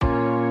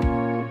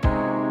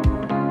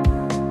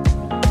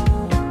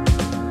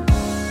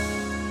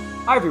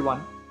Hi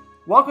everyone,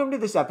 welcome to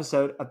this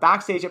episode of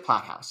Backstage at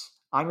Platt House.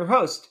 I'm your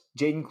host,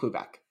 Jaden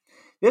Klubeck.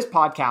 This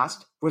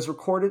podcast was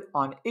recorded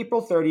on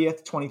April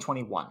 30th,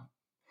 2021.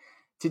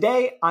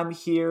 Today, I'm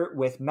here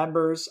with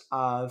members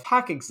of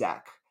PAC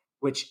Exec,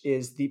 which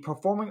is the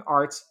Performing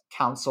Arts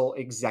Council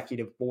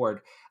Executive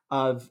Board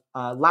of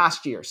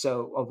last year.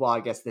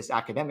 I guess this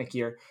academic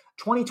year,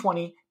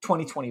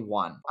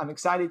 2020-2021. I'm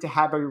excited to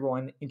have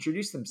everyone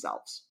introduce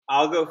themselves.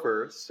 I'll go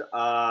first.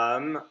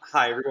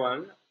 Hi,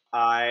 everyone.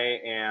 I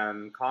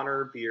am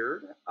Connor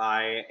Beard.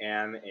 I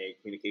am a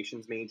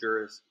communications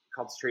major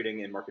concentrating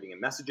in marketing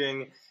and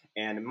messaging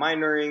and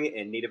minoring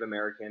in Native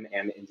American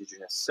and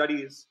Indigenous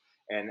Studies.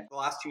 And the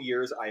last 2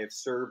 years, I have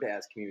served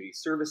as Community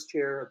Service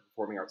Chair of the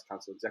Performing Arts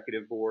Council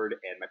Executive Board,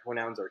 and my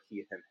pronouns are he,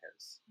 him,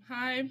 his.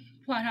 Hi,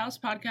 Platt House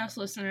podcast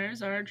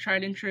listeners, our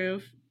tried and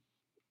true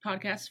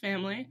podcast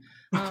family.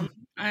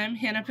 I'm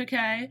Hannah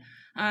Piquet.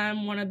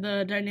 I'm one of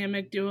the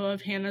dynamic duo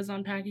of Hannah's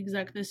on PAC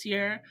Exec this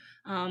year,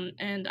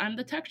 and I'm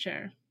the tech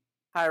chair.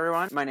 Hi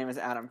everyone, my name is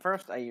Adam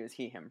First. I use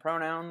he, him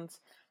pronouns.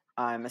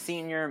 I'm a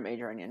senior,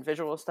 majoring in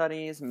visual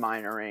studies,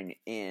 minoring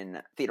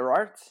in theater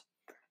arts,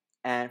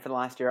 and for the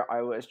last year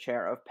I was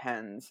chair of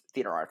Penn's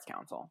Theater Arts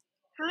Council.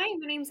 Hi,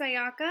 my name's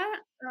Ayaka.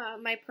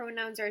 My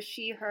pronouns are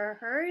she, her,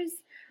 hers.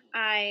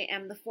 I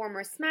am the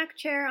former SMAC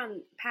chair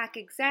on PAC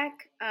Exec.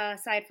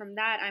 Aside from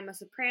that, I'm a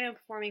soprano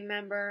performing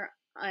member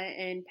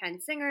in Penn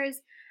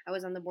Singers. I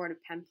was on the board of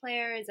Penn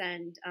Players,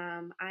 and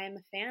I am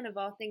a fan of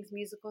all things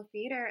musical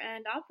theater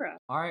and opera.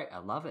 All right, I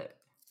love it.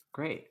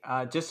 Great.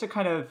 Just to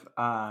kind of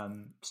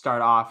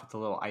start off with a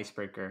little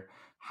icebreaker,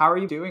 how are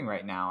you doing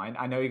right now?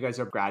 I know you guys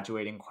are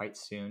graduating quite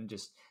soon.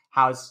 Just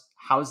how's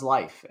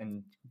life?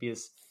 And be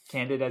as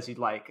candid as you'd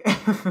like.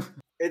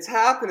 It's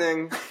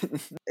happening.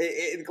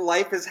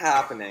 Life is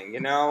happening,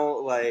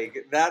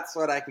 that's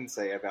what I can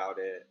say about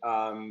it.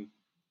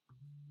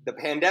 The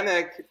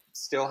pandemic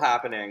still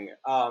happening.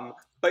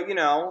 But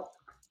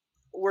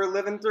we're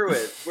living through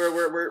it.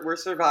 We're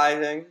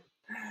surviving.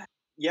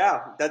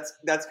 Yeah,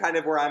 that's kind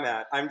of where I'm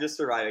at. I'm just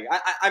surviving.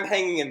 I'm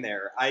hanging in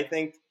there. I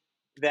think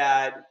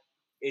that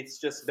it's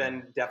just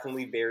been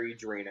definitely very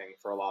draining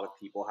for a lot of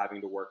people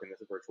having to work in this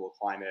virtual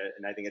climate.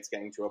 And I think it's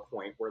getting to a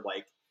point where,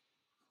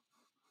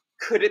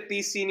 could it be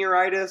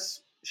senioritis?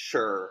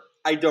 Sure.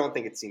 I don't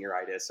think it's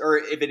senioritis. Or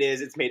if it is,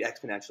 it's made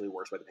exponentially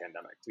worse by the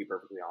pandemic, to be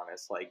perfectly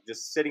honest.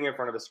 Just sitting in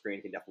front of a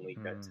screen can definitely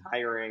get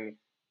tiring.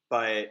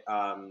 But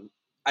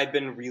I've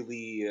been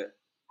really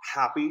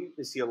happy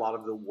to see a lot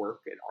of the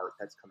work and art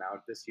that's come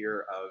out this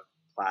year of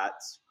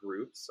Platt's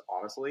groups,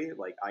 honestly.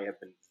 I have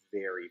been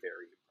very,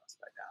 very impressed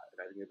by that.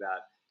 And I think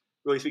that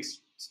really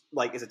speaks,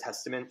 is a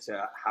testament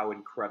to how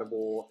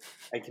incredible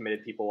and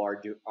committed people are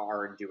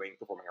doing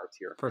performing arts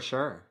here. For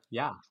sure,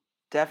 yeah.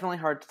 Definitely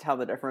hard to tell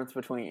the difference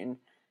between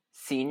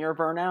senior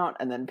burnout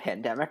and then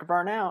pandemic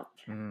burnout.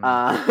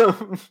 I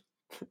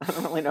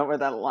don't really know where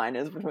that line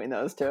is between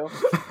those two.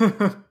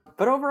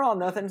 But overall,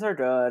 no, things are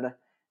good.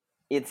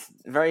 It's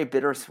very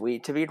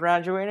bittersweet to be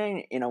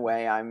graduating. In a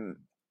way, I'm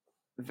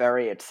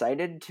very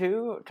excited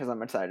to, because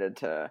I'm excited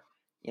to,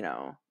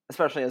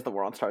 especially as the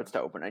world starts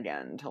to open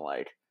again,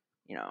 to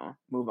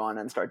move on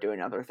and start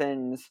doing other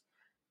things.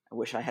 I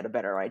wish I had a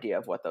better idea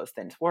of what those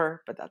things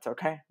were, but that's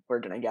okay. We're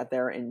going to get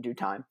there in due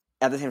time.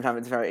 At the same time,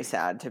 it's very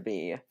sad to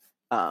be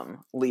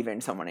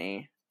leaving so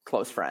many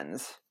close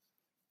friends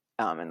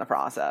in the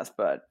process.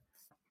 But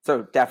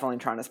so definitely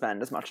trying to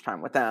spend as much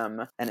time with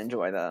them and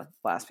enjoy the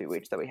last few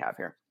weeks that we have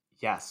here.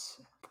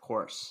 Yes, of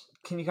course.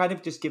 Can you kind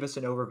of just give us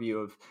an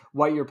overview of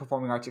what your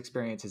performing arts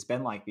experience has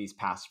been like these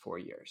past 4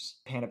 years?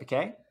 Hannah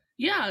Piquet?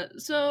 Yeah,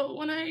 so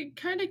when I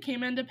kind of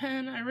came into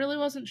Penn, I really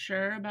wasn't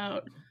sure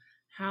about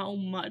how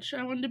much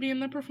I wanted to be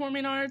in the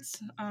performing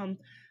arts. I've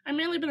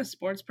mainly been a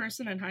sports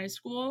person in high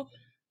school,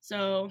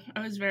 so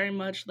I was very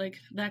much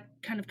that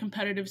kind of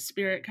competitive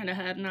spirit kind of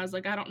head, and I was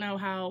I don't know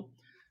how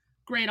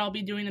great I'll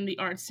be doing in the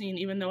art scene,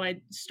 even though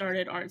I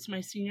started arts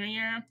my senior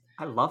year.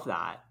 I love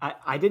that.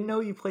 I didn't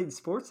know you played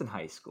sports in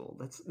high school.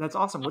 That's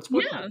awesome. What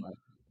sport? Yeah.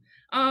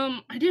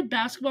 I did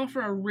basketball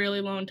for a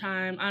really long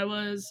time. I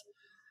was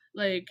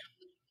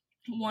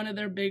one of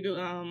their big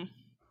God,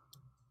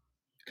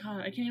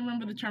 I can't even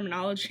remember the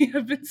terminology.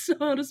 I've been so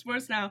out of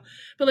sports now.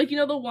 But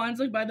the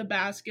ones by the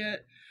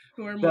basket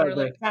who are more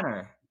the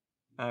center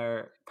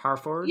or power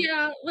forward.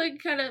 Yeah,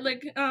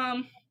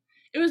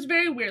 it was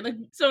very weird.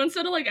 So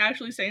instead of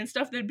actually saying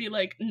stuff, they'd be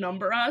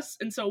number us,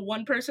 and so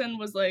one person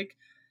was the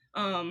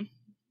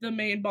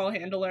main ball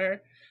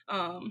handler,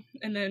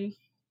 and then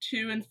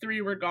 2 and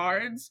 3 were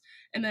guards,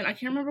 and then I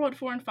can't remember what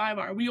 4 and 5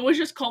 are. We always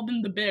just called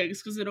them the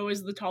bigs because it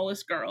always the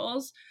tallest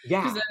girls.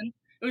 Yeah. Because then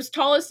it was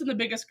tallest and the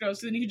biggest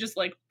girls, so then you could just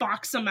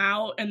box them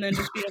out and then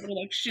just be able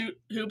to shoot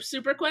hoops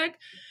super quick.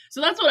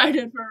 So that's what I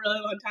did for a really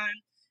long time.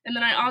 And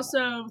then I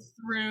also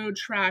threw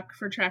track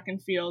for track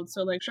and field,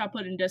 so shot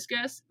put and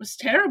discus. Was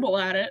terrible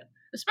at it,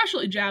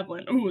 especially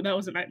javelin. Ooh, that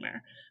was a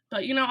nightmare.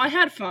 But I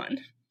had fun.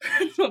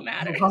 That's what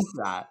matters. I love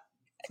that.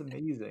 It's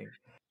amazing.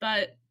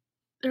 But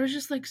there was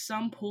just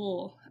some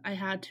pull I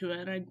had to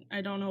it.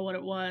 I don't know what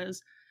it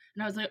was.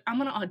 And I was I'm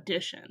going to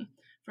audition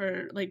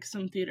for like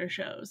some theater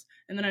shows,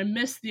 and then I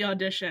missed the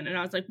audition, and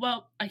I was like,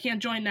 well, I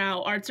can't join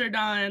now, arts are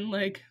done,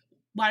 like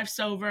life's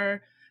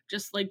over,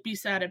 just like be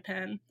sad at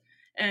Penn.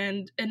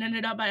 And it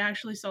ended up I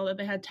actually saw that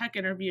they had tech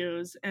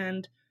interviews,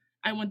 and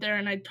I went there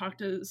and I talked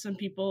to some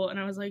people, and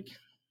I was like,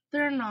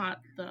 they're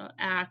not the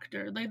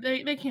actor, like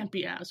they can't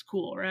be as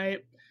cool, right?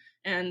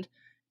 And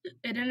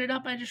it ended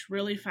up I just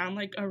really found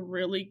like a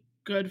really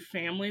good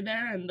family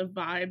there, and the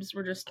vibes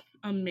were just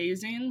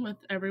amazing with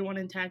everyone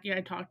in Tacky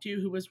I talked to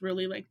who was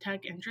really like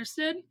tech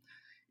interested.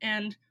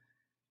 And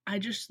I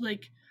just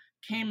like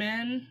came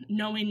in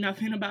knowing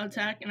nothing about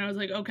tech, and I was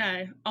like,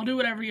 okay, I'll do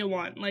whatever you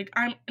want, like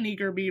I'm an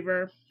eager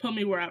beaver, put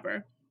me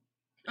wherever.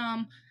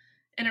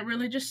 And it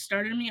really just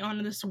started me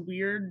on this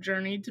weird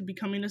journey to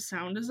becoming a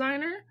sound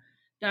designer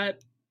that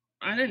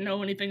I didn't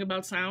know anything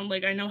about sound.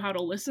 Like I know how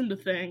to listen to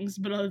things,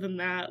 but other than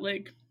that,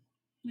 like,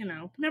 you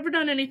know, never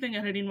done anything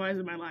editing wise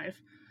in my life.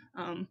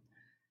 And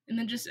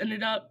then just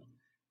ended up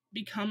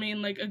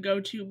becoming like a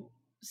go-to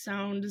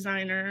sound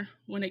designer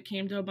when it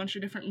came to a bunch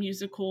of different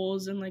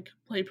musicals and like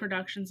play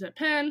productions at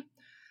Penn.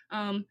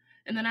 And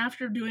then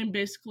after doing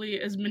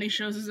basically as many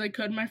shows as I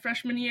could my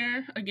freshman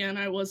year, again,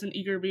 I was an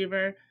eager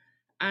beaver,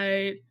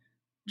 I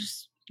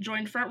just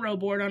joined Front Row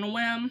Board on a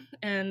whim,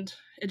 and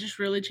it just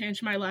really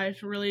changed my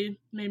life. It really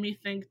made me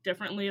think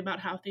differently about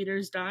how theater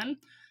is done.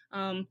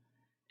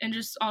 And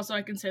just also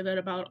I can say that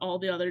about all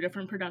the other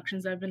different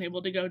productions I've been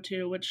able to go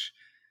to, which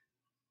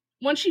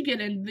once you get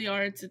into the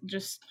arts,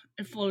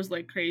 it flows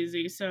like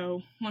crazy.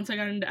 So once I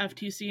got into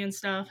FTC and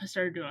stuff, I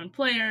started doing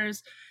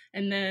players,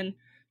 and then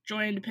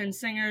joined Penn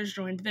Singers,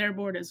 joined their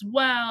board as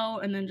well,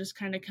 and then just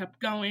kind of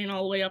kept going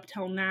all the way up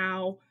till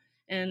now.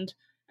 And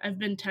I've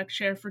been tech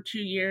chair for 2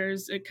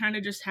 years. It kind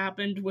of just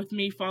happened with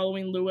me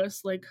following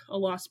Lewis like a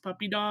lost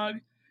puppy dog.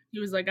 He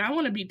was like, I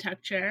want to be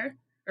tech chair,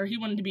 or he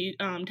wanted to be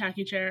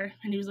tacky chair,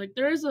 and he was like,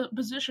 there is a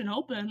position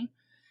open.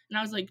 And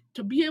I was like,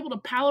 to be able to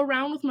pal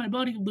around with my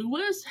buddy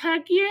Lewis?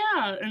 Heck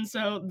yeah! And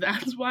so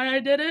that's why I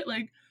did it.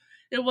 Like,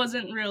 it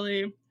wasn't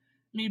really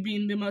me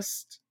being the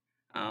most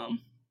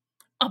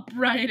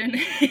upright and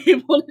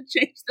able to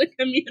change the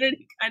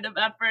community kind of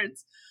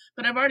efforts.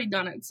 But I've already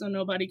done it, so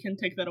nobody can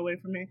take that away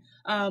from me.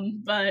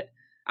 But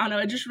I don't know,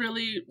 it just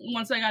really,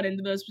 once I got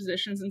into those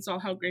positions and saw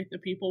how great the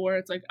people were,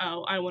 it's like,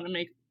 oh, I want to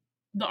make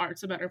the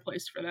arts a better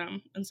place for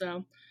them. And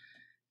so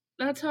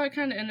that's how I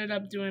kind of ended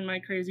up doing my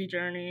crazy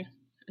journey.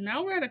 And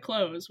now we're at a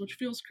close, which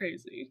feels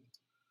crazy.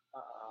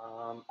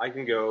 I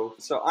can go.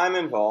 So I'm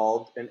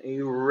involved in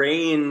a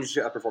range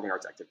of performing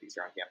arts activities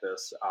here on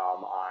campus.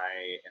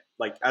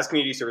 As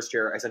community service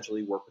chair, I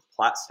essentially work with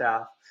Platt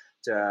staff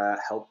to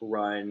help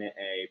run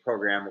a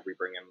program where we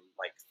bring in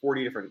like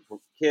 40 different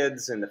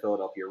kids in the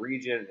Philadelphia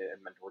region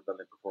and mentor them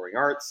in performing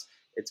arts.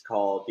 It's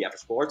called the After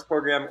School Arts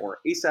Program, or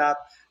ASAP.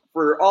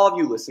 For all of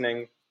you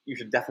listening, you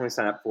should definitely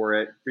sign up for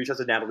it. Reach out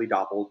to Natalie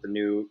Doppel, the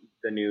new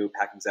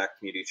PAC exec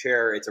community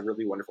chair. It's a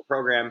really wonderful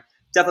program.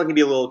 Definitely can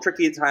be a little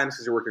tricky at times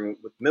because you're working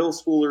with middle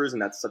schoolers,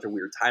 and that's such a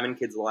weird time in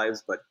kids'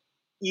 lives, but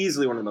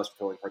easily one of the most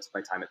fulfilling parts of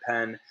my time at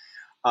Penn.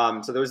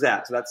 So there's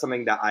that. So that's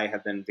something that I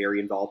have been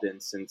very involved in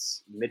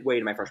since midway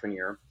to my freshman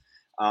year.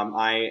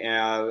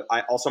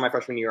 Also my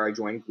freshman year, I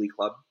joined Glee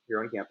Club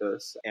here on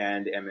campus,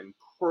 and am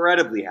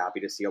incredibly happy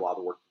to see a lot of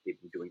the work that they've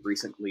been doing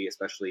recently,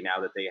 especially now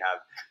that they have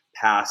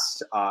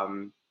passed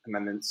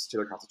amendments to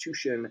their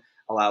constitution,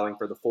 allowing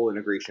for the full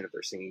integration of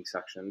their singing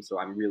section. So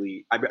I'm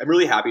really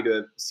happy to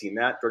have seen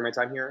that during my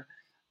time here.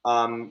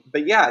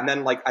 But yeah, and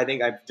then I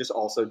think I've just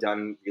also I've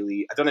done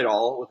it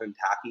all within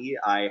Tacky.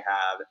 I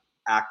have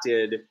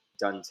acted,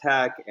 done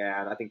tech,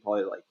 and I think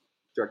probably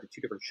directed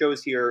 2 different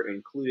shows here,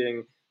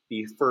 including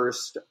the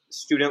first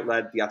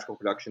student-led theatrical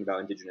production about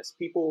Indigenous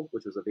people,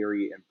 which was a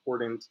very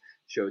important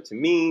show to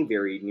me,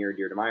 very near and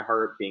dear to my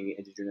heart. Being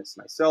Indigenous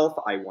myself,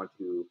 I want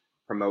to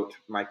promote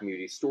my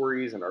community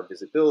stories and our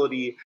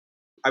visibility.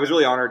 I was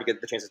really honored to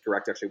get the chance to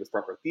direct actually with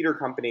Front Row Theater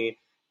Company,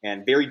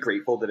 and very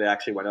grateful that it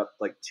actually went up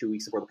 2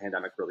 weeks before the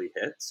pandemic really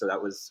hit. So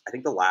that was, I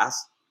think, the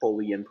last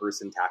fully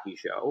in-person Tacky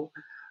show.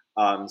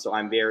 So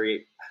I'm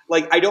very,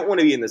 I don't want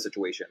to be in this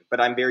situation, but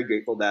I'm very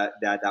grateful that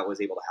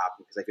was able to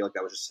happen, because I feel like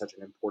that was just such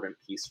an important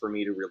piece for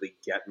me to really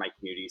get my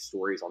community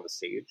stories on the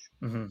stage.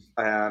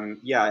 Mm-hmm.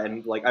 Yeah,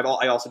 and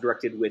I also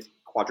directed with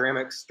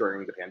Quadramics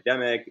during the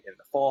pandemic in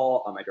the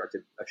fall. I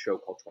directed a show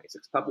called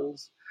 26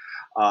 Pebbles,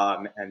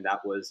 and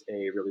that was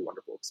a really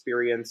wonderful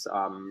experience.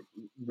 I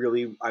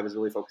was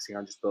really focusing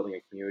on just building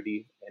a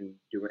community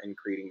and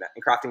creating that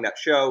and crafting that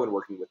show and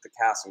working with the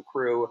cast and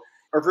crew.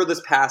 Or for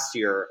this past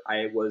year,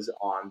 I was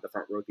on the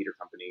Front Row Theater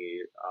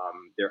Company.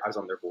 I was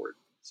on their board.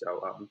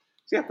 So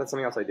yeah, that's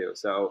something else I do.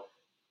 So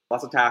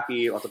lots of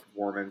Tacky, lots of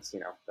performance,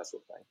 that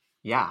sort of thing.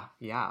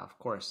 Yeah, of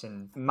course.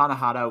 And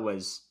Manahata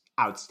was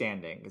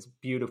outstanding. It's a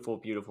beautiful,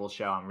 beautiful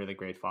show. I'm really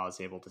grateful I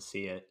was able to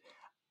see it.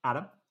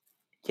 Adam?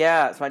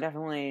 Yeah, so I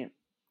definitely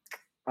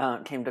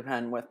came to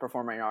Penn with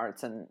performing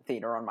arts and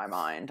theater on my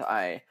mind.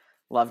 I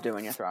loved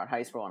doing it throughout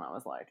high school, and I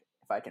was like,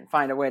 if I can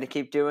find a way to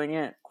keep doing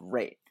it,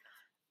 great.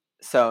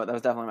 So that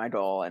was definitely my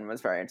goal, and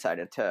was very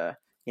excited to,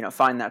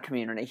 find that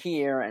community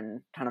here and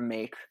kind of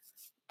make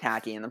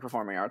tacky and the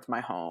performing arts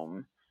my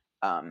home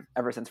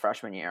ever since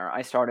freshman year.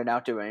 I started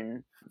out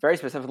doing very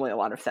specifically a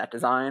lot of set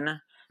design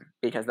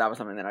because that was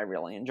something that I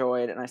really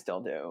enjoyed, and I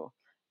still do.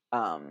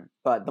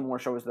 But the more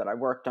shows that I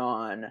worked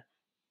on,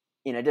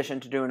 in addition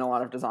to doing a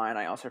lot of design,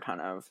 I also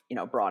kind of,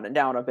 broadened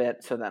out a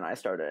bit. So then I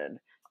started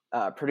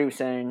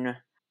producing.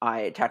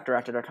 I tech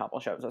directed a couple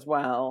shows as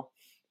well.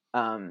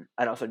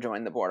 I'd also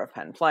joined the board of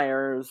Penn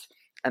Players,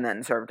 and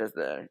then served as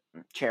the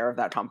chair of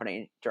that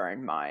company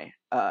during my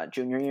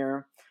junior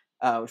year,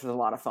 which was a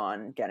lot of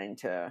fun getting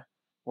to,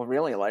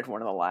 really like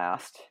one of the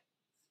last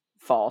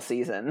fall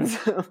seasons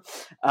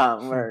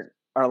where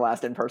our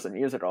last in-person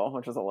musical,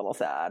 which was a little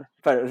sad,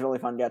 but it was really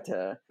fun to get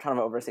to kind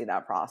of oversee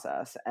that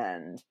process,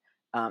 and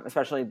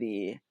especially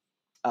the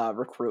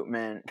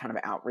recruitment kind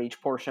of outreach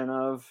portion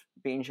of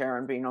being chair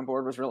and being on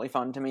board was really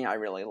fun to me. I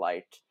really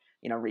liked,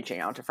 reaching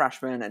out to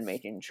freshmen and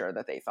making sure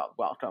that they felt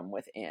welcome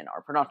within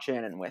our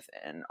production and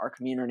within our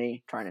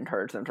community, trying to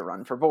encourage them to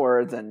run for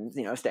boards and,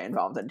 stay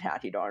involved in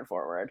Tacky going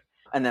forward.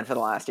 And then for the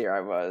last year, I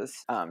was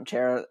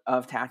chair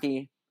of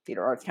Tacky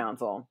Theater Arts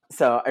Council.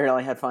 So I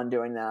really had fun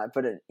doing that,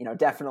 but it,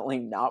 definitely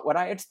not what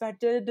I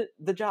expected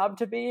the job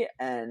to be.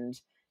 And,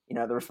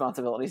 the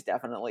responsibilities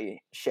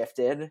definitely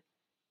shifted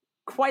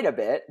quite a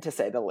bit, to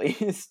say the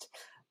least,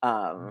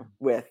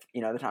 with,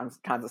 the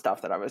kinds of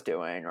stuff that I was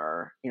doing,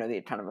 or,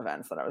 the kind of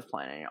events that I was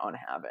planning on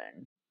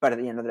having. But at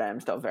the end of the day, I'm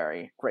still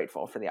very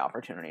grateful for the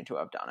opportunity to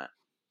have done it.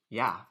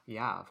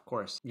 Yeah, of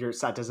course. Your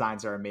set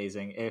designs are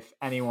amazing. If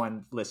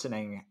anyone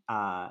listening,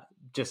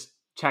 just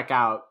check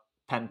out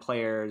Penn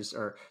Players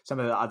or some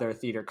of the other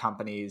theater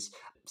companies'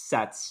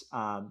 sets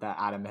that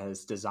Adam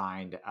has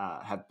designed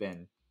have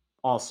been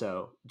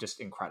also just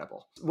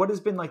incredible. What has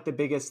been like the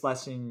biggest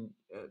lesson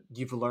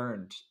you've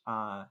learned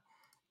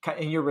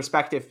in your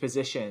respective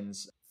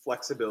positions?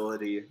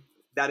 Flexibility.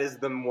 That is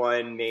the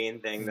one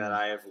main thing that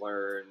I have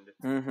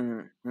learned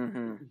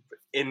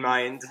in my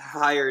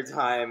entire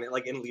time,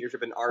 like in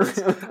leadership and arts.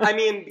 I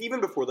mean,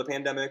 even before the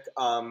pandemic,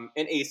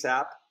 in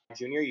ASAP,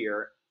 junior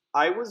year,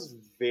 I was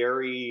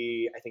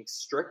very, I think,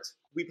 strict.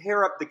 We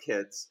pair up the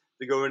kids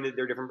to go into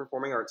their different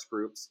performing arts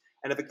groups.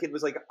 And if a kid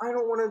was like, I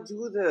don't want to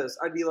do this,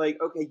 I'd be like,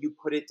 okay, you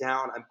put it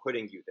down. I'm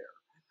putting you there.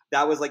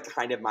 That was like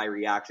kind of my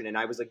reaction. And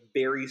I was like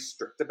very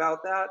strict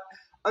about that.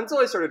 Until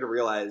I started to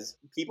realize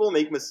people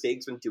make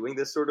mistakes when doing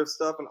this sort of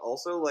stuff. And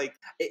also, like,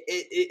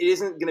 it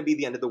isn't going to be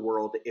the end of the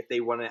world if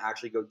they want to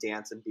actually go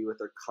dance and be with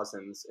their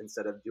cousins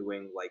instead of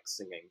doing, like,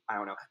 singing. I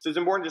don't know. So it's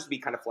important just to be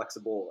kind of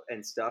flexible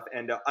and stuff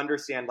and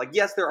understand, like,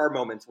 yes, there are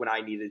moments when I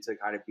needed to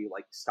kind of be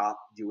like, stop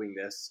doing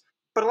this.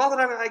 But a lot of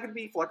the time I could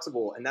be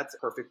flexible, and that's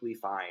perfectly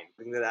fine.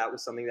 I think that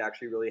was something that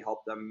actually really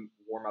helped them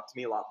warm up to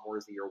me a lot more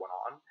as the year went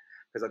on.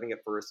 Because I think at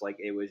first, like,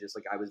 it was just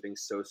like I was being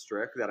so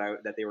strict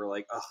that they were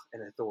like, ugh,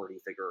 an authority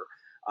figure.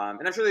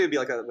 And I'm sure they would be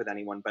like that with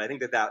anyone, but I think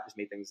that just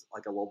made things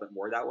like a little bit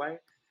more that way.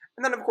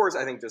 And then, of course,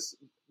 I think just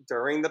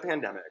during the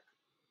pandemic,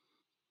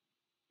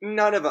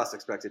 none of us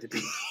expected to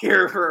be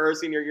here for our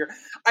senior year.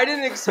 I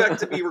didn't expect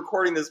to be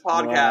recording this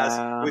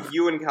podcast with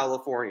you in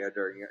California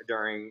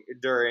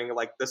during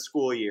like the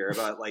school year,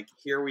 but like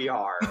here we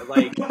are.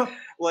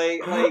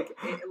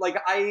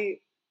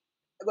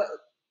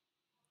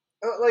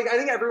 I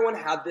think everyone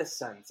had this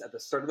sense at the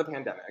start of the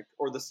pandemic,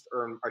 or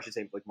I should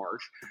say like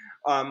March,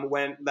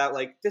 when that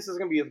like this is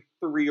going to be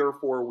 3 or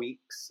 4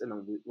 weeks, and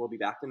then we'll be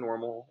back to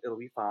normal. It'll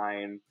be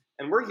fine,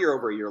 and we're here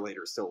over a year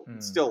later, still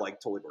like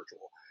totally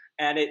virtual.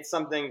 And it's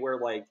something where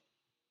like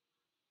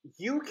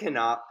you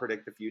cannot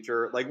predict the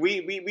future. Like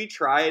we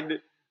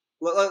tried.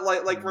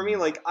 Like for me,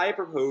 like I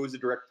proposed a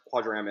direct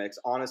quadramatics,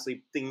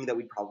 honestly thinking that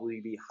we'd probably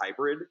be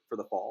hybrid for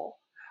the fall.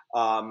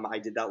 I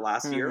did that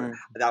last year.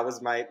 That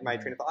was my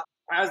train of thought.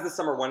 As the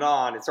summer went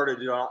on, it started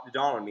to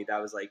dawn on me that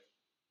I was like,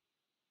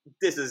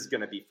 this is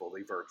going to be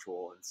fully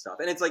virtual and stuff.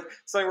 And it's like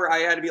something where I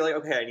had to be like,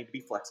 okay, I need to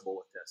be flexible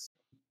with this.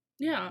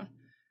 Yeah.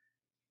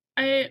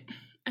 I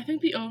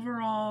think the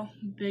overall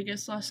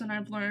biggest lesson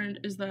I've learned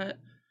is that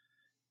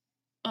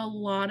a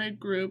lot of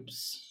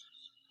groups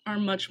are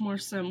much more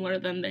similar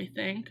than they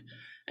think.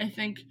 I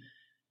think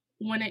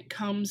when it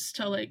comes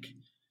to like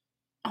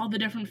all the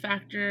different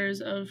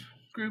factors of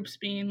groups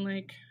being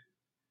like,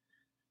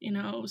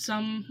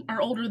 some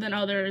are older than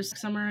others,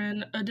 some are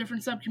in a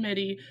different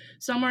subcommittee,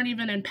 some aren't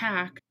even in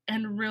PAC,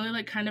 and really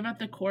like kind of at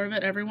the core of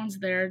it, everyone's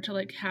there to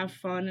like have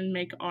fun and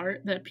make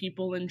art that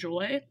people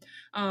enjoy.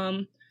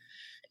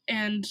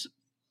 And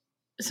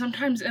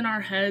sometimes in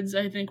our heads,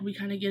 I think we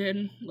kind of get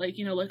in like,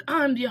 like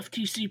I'm the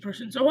FTC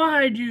person, so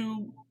I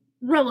do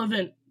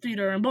relevant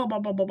theater and blah, blah,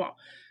 blah, blah, blah.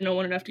 No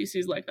one in FTC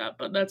is like that,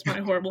 but that's my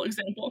horrible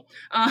example.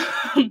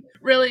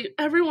 Really,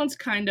 everyone's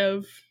kind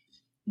of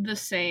the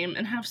same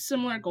and have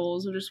similar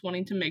goals of just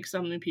wanting to make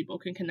something people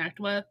can connect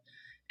with.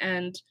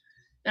 And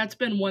that's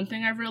been one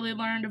thing I've really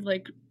learned of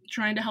like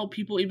trying to help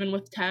people even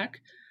with tech.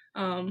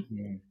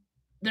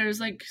 There's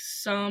like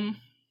some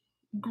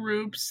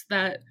groups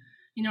that,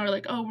 are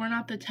like, oh, we're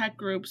not the tech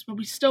groups, but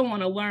we still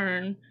want to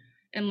learn.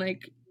 And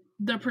like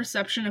the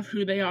perception of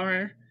who they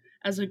are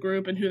as a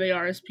group and who they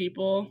are as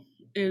people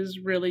is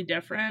really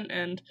different.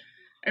 And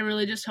I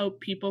really just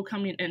hope people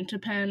coming into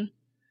Penn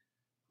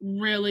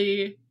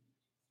really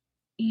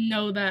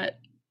know that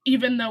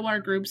even though our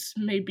groups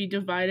may be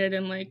divided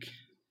in like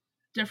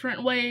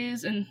different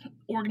ways and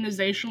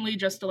organizationally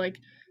just to like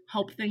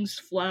help things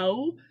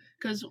flow,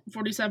 because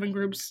 47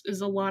 groups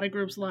is a lot of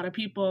groups, a lot of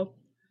people,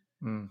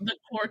 the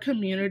core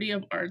community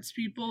of arts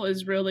people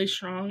is really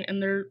strong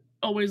and they're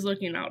always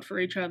looking out for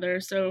each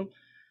other. So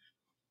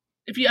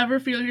if you ever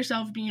feel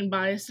yourself being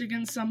biased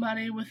against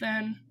somebody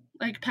within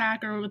like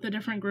PAC or with a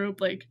different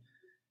group, like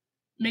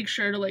make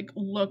sure to like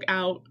look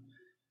out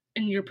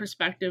in your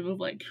perspective of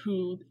like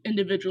who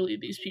individually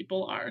these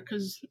people are,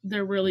 because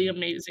they're really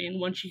amazing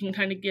once you can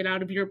kind of get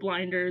out of your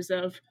blinders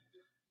of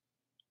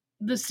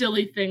the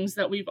silly things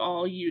that we've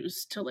all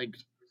used to like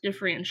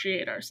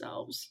differentiate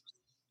ourselves.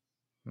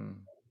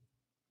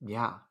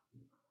 Yeah,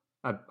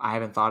 I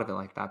haven't thought of it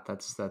like that.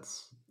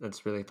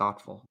 That's really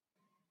thoughtful.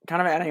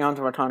 Kind of adding on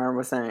to what Connor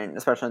was saying,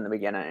 especially in the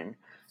beginning,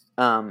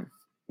 no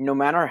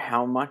matter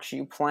how much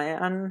you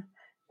plan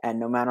and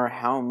no matter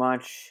how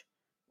much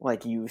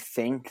like you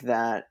think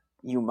that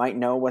you might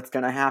know what's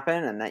going to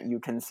happen and that you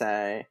can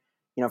say,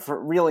 you know,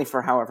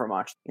 for however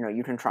much, you know,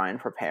 you can try and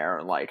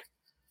prepare like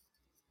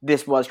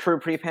this was true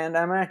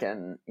pre-pandemic.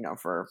 And, you know,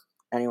 for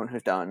anyone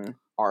who's done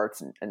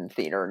arts and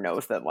theater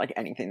knows that like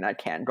anything that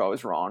can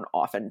goes wrong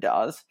often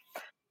does,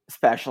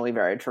 especially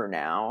very true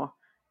now.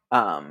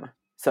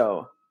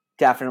 So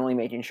definitely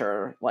making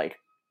sure, like,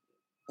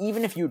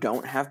 even if you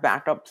don't have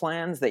backup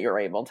plans, that you're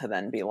able to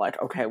then be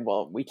like, okay,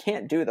 well, we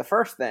can't do the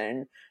first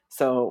thing,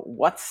 so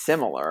what's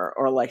similar?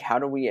 Or, like, how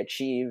do we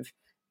achieve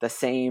the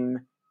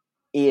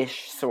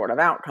same-ish sort of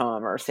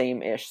outcome or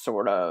same-ish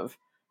sort of,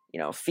 you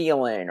know,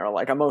 feeling or,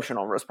 like,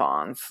 emotional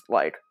response,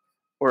 like,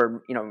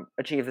 or, you know,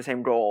 achieve the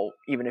same goal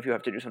even if you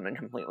have to do something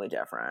completely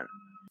different.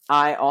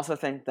 I also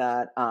think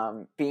that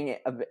being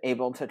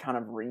able to kind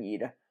of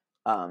read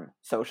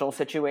social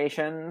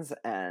situations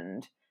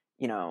and,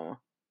 you know,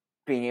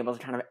 being able to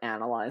kind of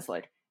analyze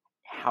like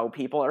how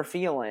people are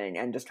feeling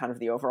and just kind of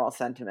the overall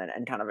sentiment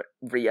and kind of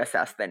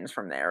reassess things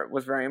from there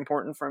was very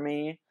important for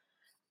me.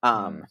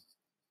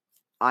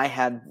 I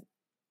had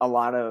a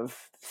lot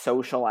of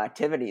social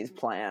activities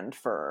planned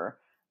for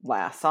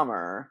last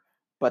summer,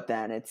 but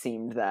then it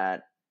seemed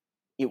that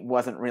it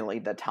wasn't really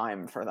the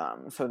time for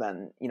them. So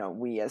then, you know,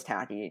 we as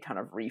Tacky kind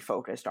of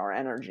refocused our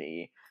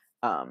energy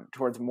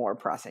towards more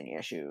pressing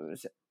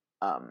issues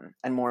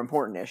and more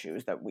important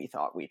issues that we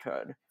thought we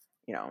could,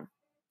 you know,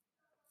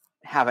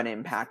 have an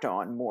impact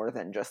on more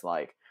than just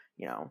like,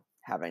 you know,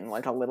 having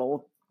like a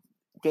little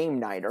game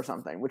night or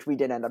something, which we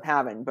did end up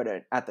having, but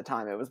at the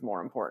time it was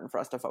more important for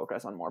us to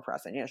focus on more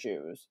pressing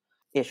issues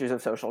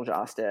of social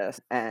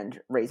justice and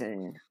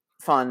raising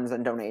funds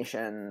and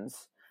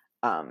donations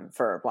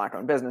for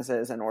Black-owned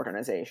businesses and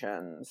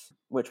organizations,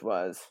 which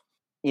was,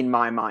 in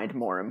my mind,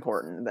 more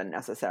important than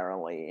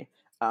necessarily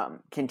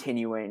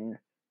continuing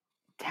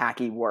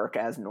Tacky work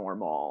as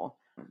normal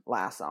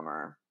last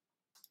summer.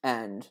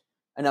 And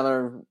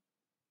another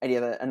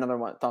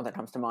thought that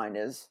comes to mind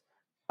is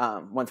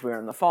once we were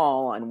in the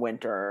fall and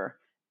winter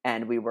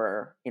and we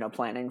were, you know,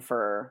 planning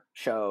for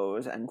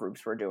shows and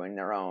groups were doing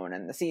their own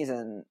and the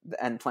season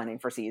and planning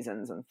for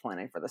seasons and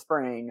planning for the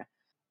spring,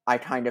 I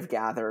kind of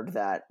gathered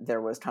that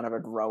there was kind of a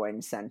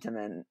growing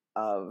sentiment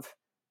of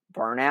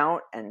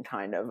burnout and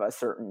kind of a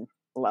certain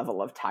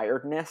level of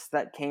tiredness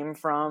that came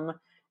from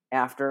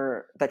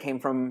after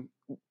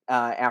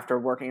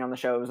working on the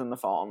shows in the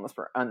fall and the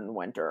spring and the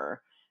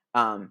winter.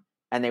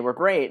 And they were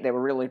great. They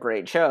were really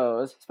great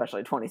shows,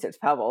 especially 26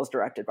 Pebbles,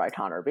 directed by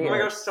Connor Beard. Oh my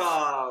gosh,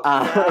 stop.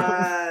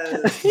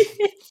 Yes.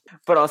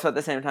 But also at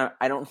the same time,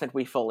 I don't think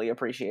we fully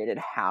appreciated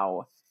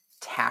how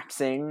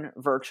taxing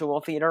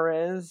virtual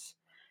theater is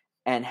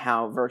and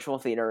how virtual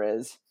theater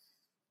is,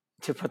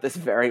 to put this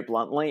very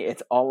bluntly,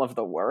 it's all of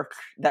the work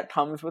that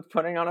comes with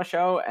putting on a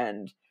show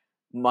and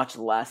much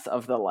less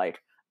of the like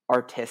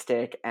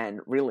artistic and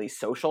really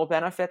social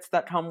benefits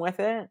that come with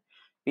it.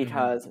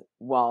 Because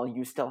while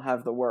you still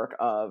have the work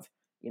of,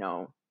 you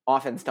know,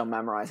 often still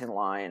memorizing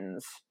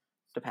lines,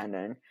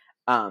 depending,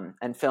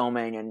 and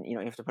filming, and, you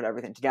know, you have to put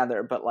everything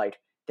together, but, like,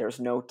 there's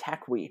no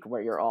tech week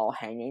where you're all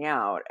hanging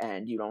out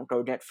and you don't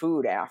go get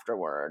food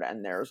afterward,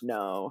 and there's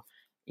no,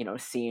 you know,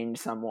 seeing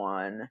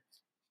someone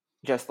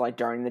just, like,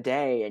 during the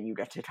day, and you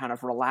get to kind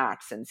of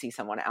relax and see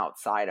someone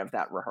outside of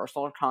that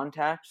rehearsal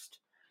context.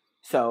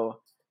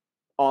 So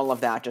all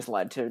of that just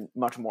led to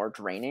much more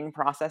draining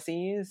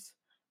processes.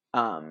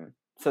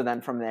 So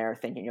then from there,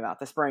 thinking about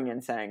the spring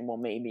and saying, well,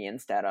 maybe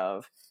instead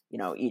of, you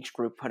know, each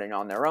group putting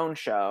on their own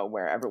show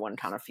where everyone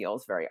kind of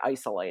feels very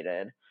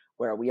isolated,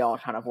 where we all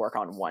kind of work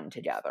on one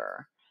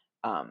together.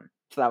 So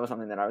that was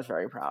something that I was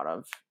very proud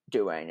of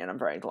doing, and I'm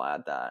very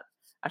glad that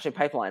actually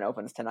Pipeline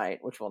opens tonight,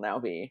 which will now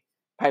be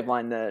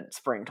Pipeline, the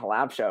spring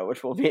collab show,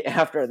 which will be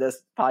after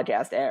this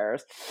podcast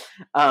airs.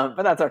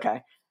 But that's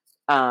okay.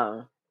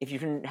 If you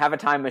can have a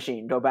time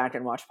machine, go back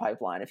and watch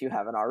Pipeline if you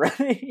haven't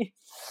already.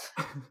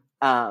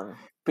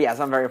 But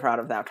yes, I'm very proud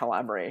of that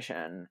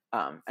collaboration,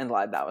 and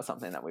glad that was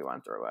something that we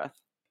went through with.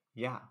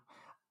 Yeah.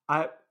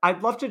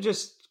 I'd love to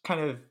just kind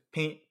of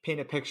paint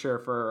a picture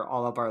for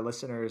all of our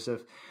listeners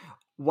of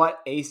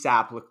what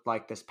ASAP looked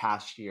like this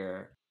past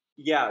year.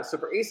 Yeah, so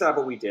for ASAP,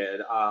 what we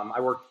did, I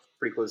worked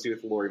pretty closely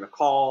with Lori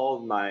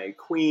McCall, my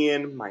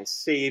queen, my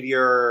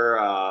savior.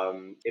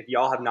 If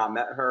y'all have not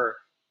met her,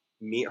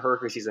 meet her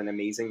because she's an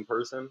amazing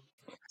person.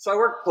 So I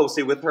worked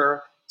closely with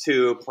her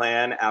to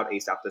plan out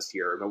ASAP this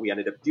year. And what we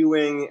ended up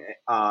doing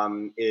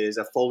is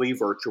a fully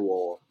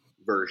virtual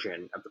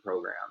version of the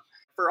program.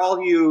 For all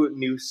of you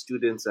new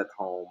students at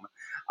home,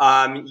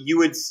 you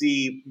would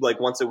see like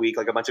once a week,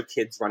 like a bunch of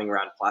kids running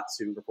around Platt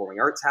Student Performing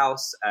Arts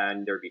House,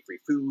 and there'd be free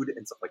food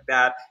and stuff like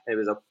that. And it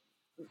was a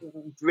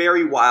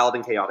very wild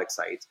and chaotic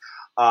sight.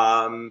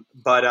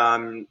 But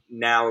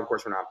now, of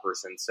course, we're not in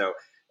person. So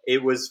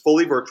it was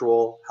fully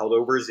virtual, held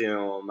over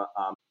Zoom.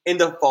 In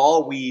the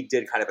fall, we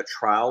did kind of a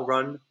trial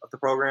run of the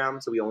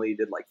program. So we only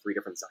did like 3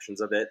 different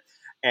sessions of it.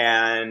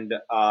 And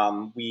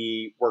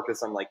we worked with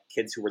some like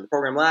kids who were in the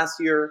program last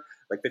year,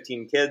 like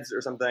 15 kids or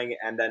something.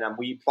 And then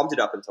we bumped it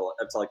up until like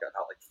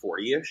about like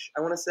 40-ish,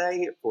 I want to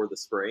say, for the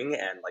spring.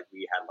 And like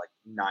we had like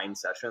 9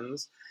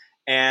 sessions.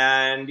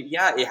 And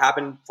yeah, it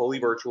happened fully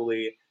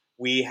virtually.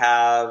 We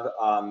have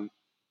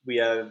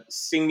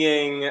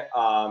singing,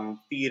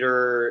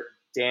 theater,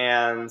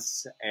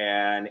 dance,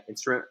 and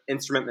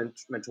instrument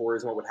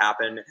mentors. And what would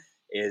happen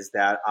is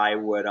that I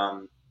would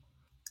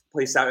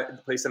place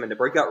them into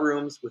breakout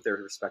rooms with their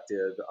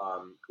respective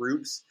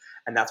groups,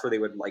 and that's where they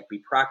would like be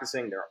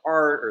practicing their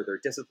art or their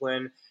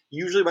discipline.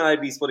 Usually when I'd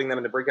be splitting them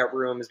into breakout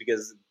rooms,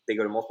 because they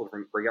go to multiple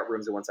different breakout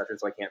rooms in one session,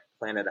 so I can't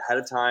plan it ahead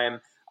of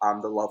time.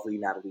 The lovely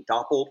Natalie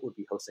Doppelt would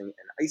be hosting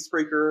an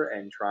icebreaker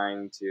and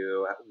trying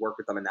to work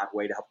with them in that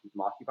way to help keep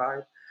them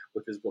occupied,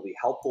 which was really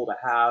helpful to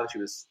have. She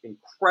was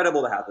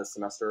incredible to have this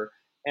semester.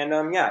 And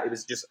it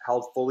was just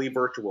held fully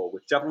virtual,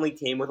 which definitely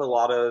came with a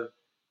lot of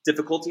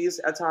difficulties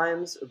at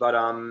times. But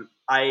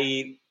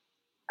I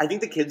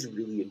think the kids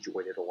really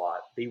enjoyed it a lot.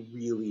 They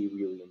really,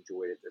 really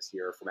enjoyed it this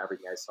year from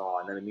everything I saw.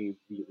 And then it made me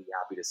really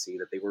happy to see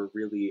that they were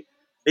really...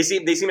 They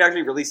seemed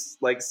actually really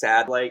like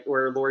sad, like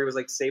where Lori was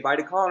like, "Say bye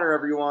to Connor,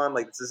 everyone.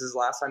 Like this is his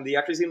last time." They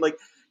actually seemed like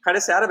kind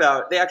of sad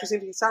about. They actually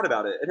seemed to be sad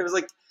about it, and it was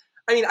like,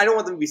 I mean, I don't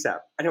want them to be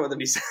sad.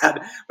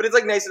 But it's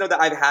like nice to know that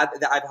I've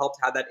helped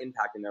have that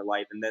impact in their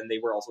life. And then they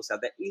were also sad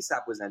that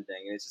ASAP was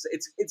ending, and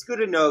it's good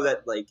to know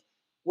that like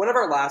one of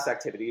our last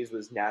activities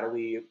was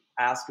Natalie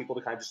asked people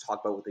to kind of just talk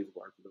about what they've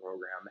learned from the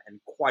program, and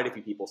quite a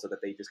few people said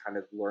that they just kind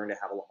of learned to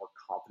have a lot more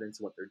confidence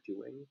in what they're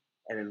doing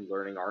and in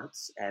learning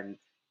arts. And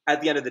at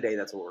the end of the day,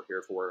 that's what we're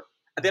here for.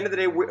 At the end of the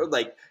day, we're,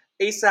 like,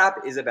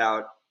 ASAP is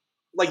about,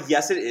 like,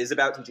 yes, it is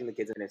about teaching the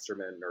kids an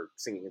instrument or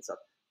singing and stuff,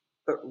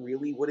 but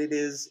really what it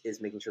is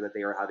making sure that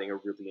they are having a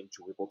really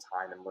enjoyable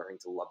time and learning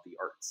to love the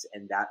arts.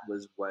 And that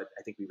was what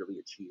I think we really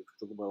achieved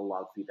with a lot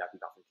of feedback we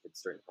got from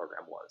kids during the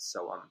program was.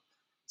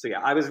 So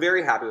yeah, I was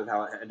very happy with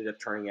how it ended up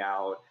turning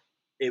out.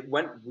 It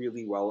went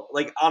really well,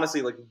 like,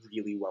 honestly, like,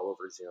 really well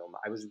over Zoom.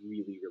 I was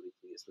really, really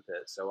pleased with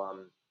it. So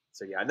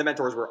yeah, and the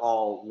mentors were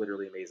all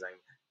literally amazing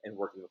and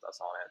working with us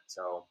on it.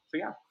 So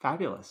yeah.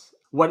 Fabulous.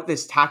 What did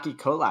this Tacky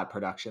collab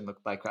production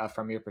look like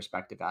from your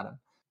perspective, Adam?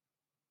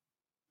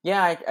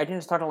 Yeah, I can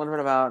just talk a little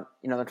bit about,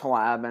 the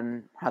collab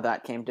and how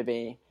that came to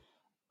be.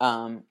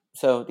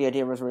 So the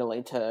idea was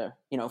really to,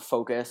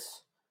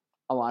 focus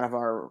a lot of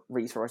our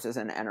resources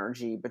and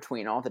energy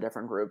between all the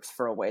different groups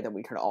for a way that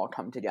we could all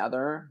come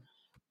together.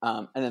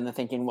 And then the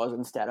thinking was,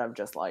 instead of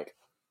just like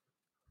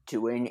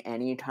doing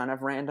any kind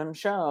of random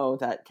show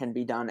that can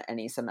be done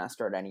any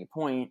semester at any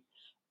point,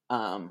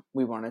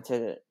 we wanted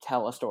to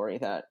tell a story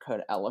that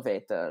could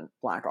elevate the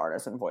Black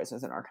artists and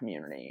voices in our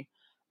community.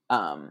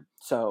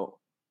 So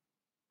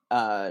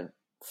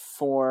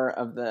 4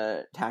 of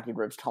the Tacky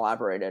groups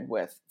collaborated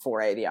with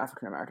 4A, the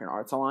African American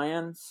Arts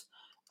Alliance.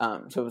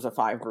 So it was a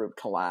 5-group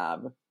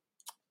collab.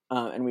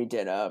 And we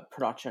did a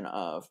production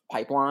of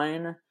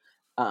Pipeline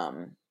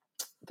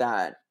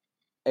that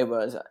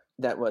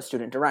was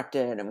student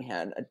directed, and we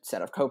had a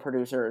set of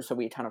co-producers. So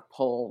we kind of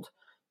pulled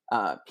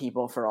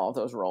people for all of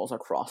those roles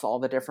across all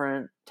the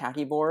different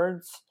Tacky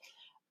boards.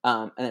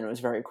 And then it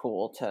was very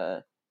cool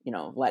to,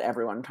 let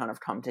everyone kind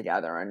of come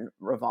together and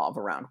revolve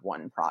around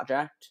one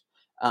project.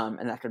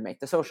 And that could make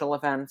the social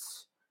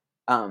events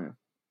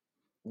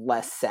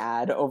less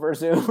sad over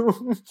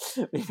Zoom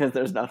because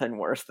there's nothing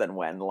worse than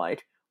when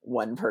like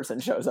one person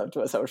shows up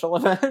to a social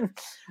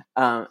event.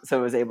 So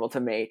it was able to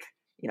make,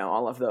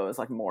 all of those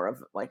like more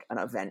of like an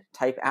event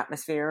type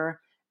atmosphere,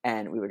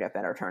 and we would get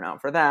better turnout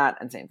for that.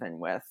 And same thing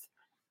with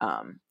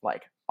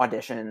like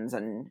auditions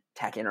and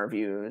tech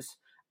interviews.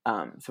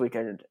 So we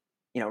could,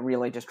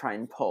 really just try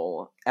and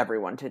pull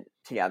everyone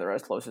together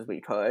as close as we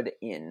could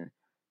in,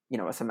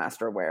 a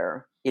semester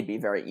where it'd be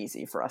very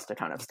easy for us to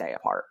kind of stay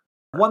apart.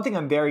 One thing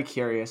I'm very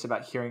curious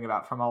about hearing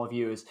about from all of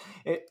you is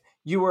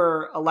you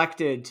were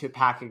elected to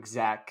PAC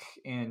exec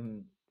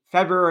in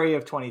February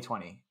of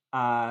 2020.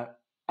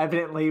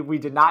 Evidently, we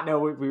did not know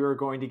what we were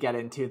going to get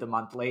into the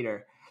month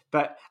later,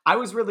 but I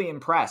was really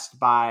impressed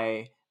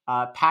by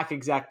PAC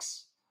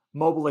exec's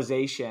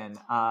mobilization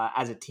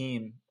as a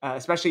team,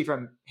 especially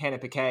from Hannah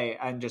Piquet,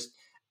 and just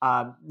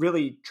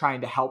really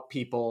trying to help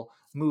people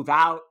move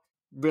out,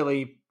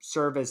 really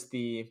serve as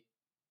the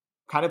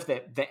kind of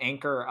the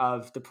anchor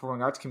of the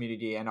performing arts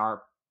community and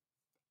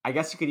I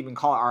guess you could even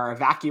call it our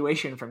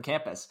evacuation from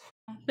campus.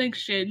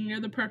 Thanks, Jaden. You're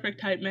the perfect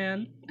type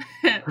man.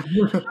 I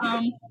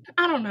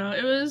don't know.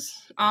 It was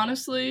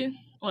honestly,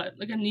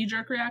 like a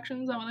knee-jerk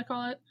reaction? Is that what they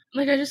call it?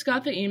 Like, I just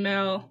got the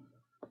email,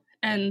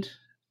 and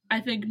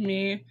I think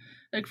me,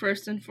 like,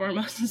 first and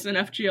foremost, as an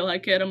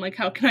FGLI kid, I'm like,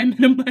 how can I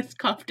minimize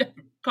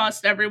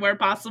cost everywhere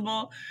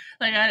possible?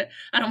 Like, I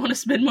don't want to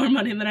spend more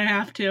money than I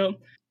have to.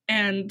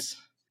 And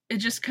it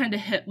just kind of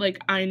hit, like,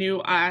 I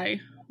knew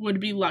I would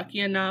be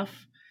lucky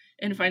enough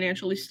and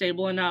financially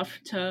stable enough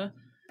to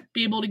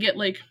be able to get,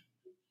 like,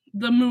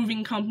 the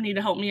moving company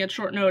to help me at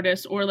short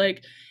notice, or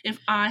like if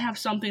I have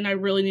something I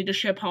really need to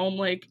ship home,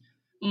 like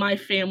my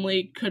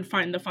family could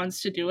find the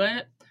funds to do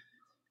it,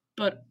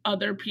 but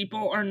other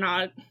people are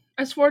not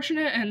as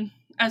fortunate. And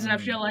as an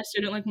FGLI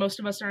student, like most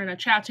of us are in a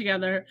chat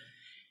together,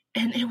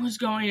 and it was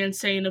going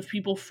insane of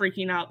people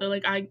freaking out. They're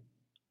like, I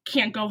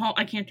can't go home,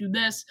 I can't do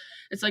this.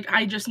 It's like,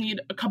 I just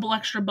need a couple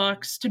extra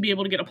bucks to be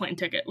able to get a plane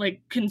ticket.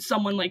 Like, can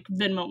someone like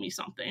Venmo me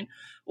something,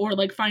 or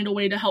like find a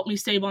way to help me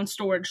save on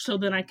storage so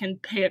then I can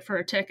pay it for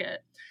a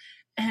ticket?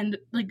 And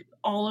like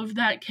all of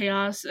that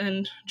chaos,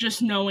 and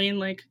just knowing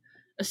like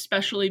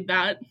especially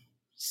that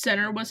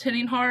center was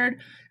hitting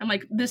hard, I'm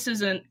like, this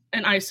isn't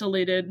an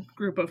isolated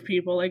group of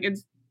people. Like,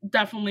 it's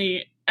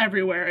definitely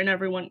everywhere, and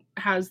everyone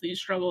has these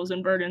struggles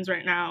and burdens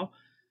right now.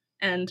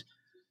 And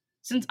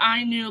since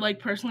I knew, like,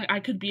 personally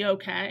I could be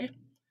okay,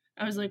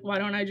 I was like, why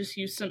don't I just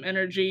use some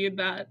energy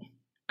that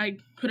I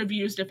could have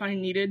used if I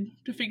needed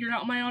to figure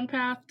out my own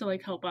path to,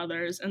 like, help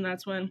others? And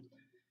that's when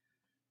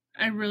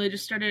I really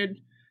just started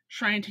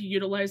trying to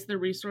utilize the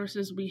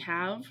resources we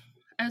have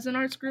as an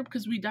arts group,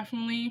 because we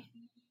definitely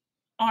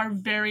are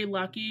very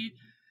lucky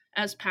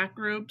as PAC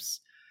groups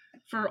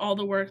for all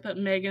the work that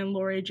Megan,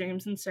 Lori,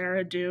 James, and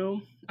Sarah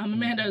do.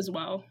 Amanda as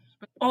well.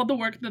 All the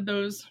work that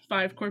those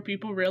 5 core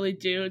people really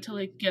do to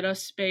like get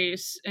us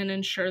space and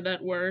ensure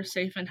that we're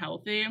safe and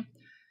healthy.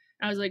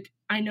 I was like,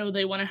 I know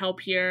they want to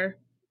help here.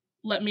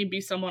 Let me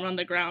be someone on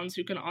the grounds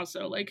who can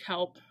also like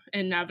help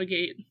and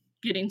navigate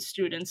getting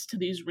students to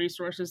these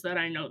resources that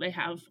I know they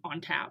have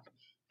on tap.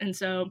 And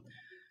so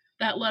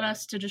that led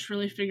us to just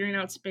really figuring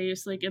out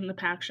space like in the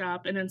PAC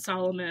shop and in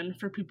Solomon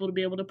for people to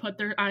be able to put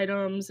their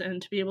items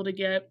and to be able to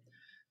get,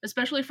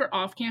 especially for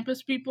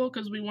off-campus people,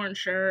 because we weren't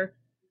sure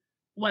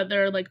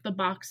whether like the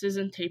boxes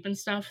and tape and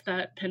stuff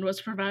that Penn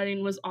was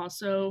providing was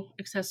also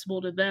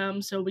accessible to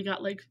them. So we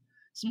got like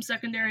some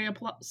secondary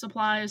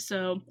supplies,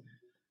 so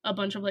a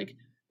bunch of like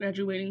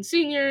graduating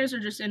seniors or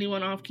just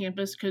anyone off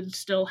campus could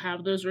still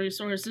have those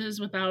resources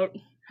without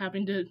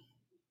having to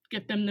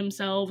get them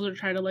themselves or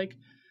try to like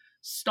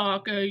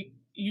stock a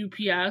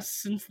UPS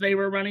since they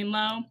were running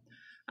low.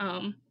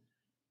 And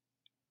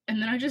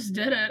then I just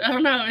did it. I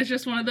don't know, it's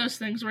just one of those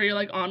things where you're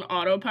like on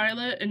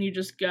autopilot and you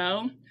just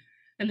go.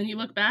 And then you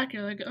look back,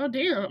 you're like, oh,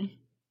 damn,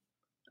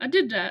 I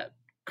did that.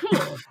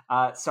 Cool.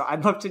 So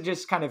I'd love to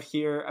just kind of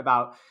hear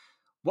about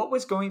what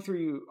was going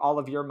through all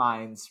of your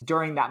minds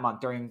during that month,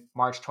 during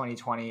March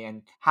 2020,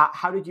 and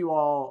how did you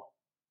all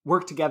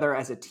work together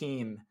as a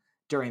team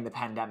during the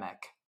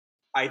pandemic?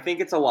 I think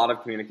it's a lot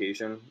of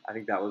communication. I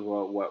think that was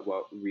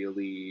what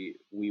really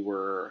we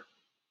were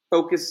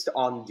focused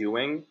on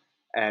doing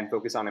and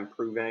focused on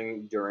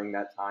improving during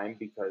that time,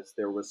 because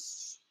there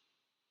was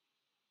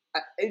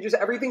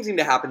everything seemed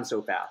to happen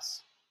so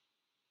fast.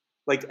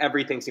 Like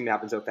everything seemed to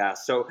happen so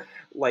fast. So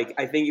like,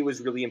 I think it was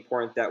really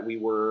important that we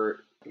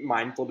were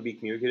mindful to be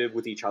communicative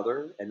with each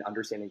other and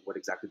understanding what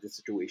exactly the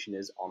situation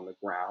is on the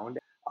ground.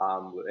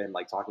 And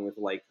like talking with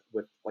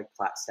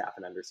Platt staff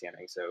and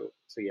understanding. So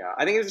yeah,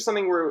 I think it was just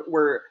something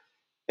where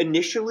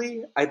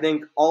initially, I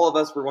think all of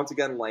us were once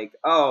again like,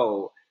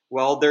 oh,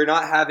 well, they're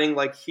not having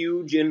like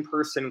huge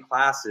in-person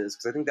classes,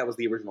 because I think that was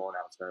the original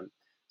announcement,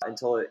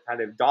 until it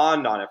kind of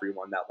dawned on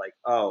everyone that like,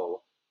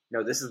 oh,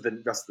 no, this is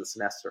the rest of the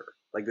semester.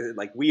 Like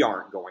we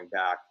aren't going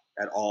back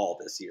at all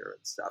this year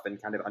and stuff,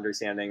 and kind of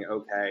understanding,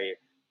 okay,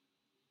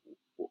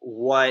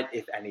 what,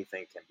 if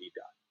anything, can be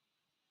done.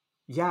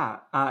 Yeah,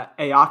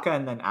 Ayaka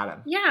and then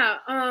Adam. Yeah,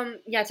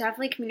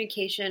 definitely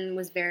communication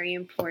was very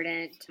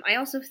important. I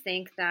also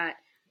think that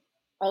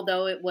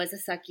although it was a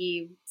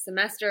sucky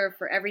semester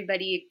for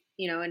everybody,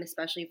 and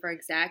especially for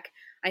exec,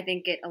 I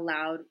think it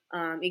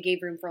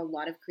gave room for a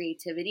lot of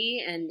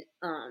creativity and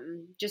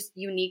just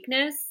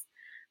uniqueness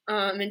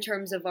in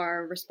terms of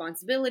our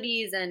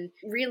responsibilities, and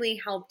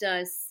really helped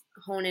us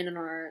hone in on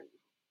our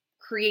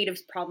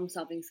creative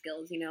problem-solving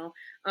skills.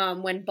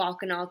 When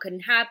Bacchanal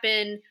couldn't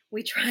happen,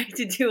 we tried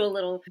to do a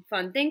little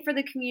fun thing for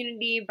the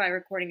community by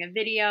recording a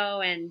video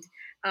and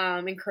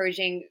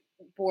encouraging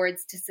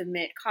boards to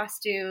submit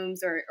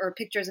costumes or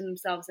pictures of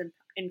themselves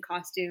in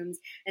costumes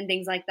and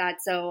things like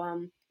that.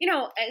 So,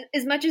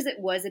 as much as it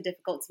was a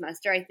difficult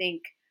semester, I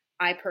think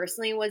I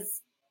personally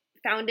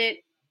found it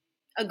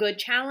a good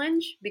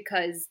challenge,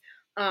 because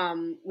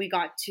we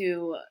got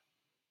to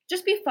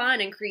just be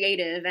fun and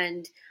creative,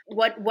 and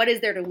what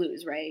is there to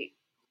lose, right?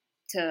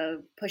 to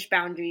push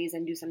boundaries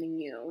and do something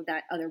new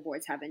that other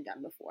boards haven't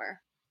done before.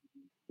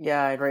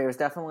 Yeah, I agree. It was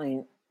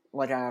definitely,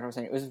 like I was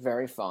saying, it was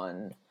very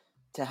fun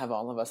to have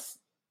all of us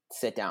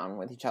sit down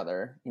with each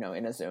other,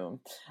 in a Zoom,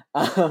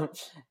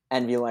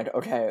 and be like,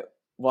 okay,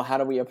 well, how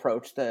do we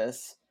approach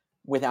this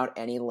without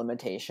any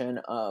limitation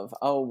of,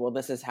 oh, well,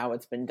 this is how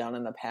it's been done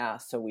in the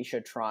past, so we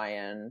should try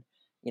and,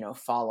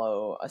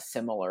 follow a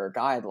similar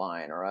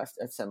guideline or a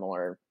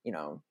similar,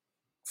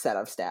 set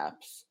of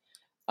steps.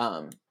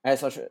 I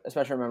especially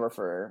remember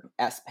for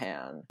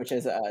SPAN, which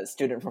is a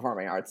student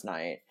performing arts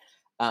night,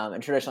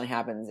 and traditionally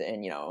happens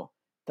in,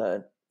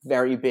 the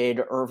very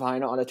big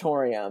Irvine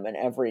auditorium, and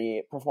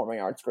every performing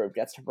arts group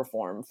gets to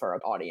perform for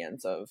an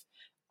audience of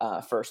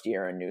first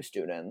year and new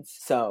students.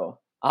 So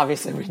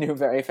obviously we knew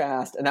very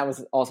fast, and that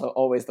was also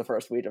always the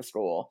first week of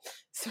school.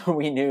 So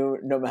we knew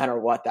no matter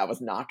what, that was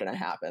not going to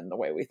happen the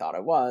way we thought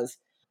it was.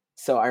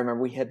 So I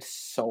remember we had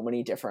so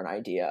many different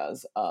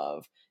ideas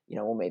of,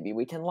 well, maybe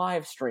we can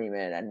live stream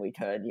it, and we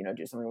could,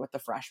 do something with the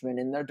freshmen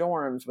in their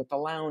dorms with the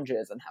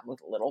lounges and have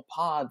little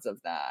pods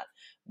of that.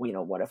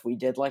 What if we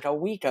did like a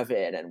week of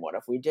it? And what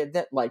if we did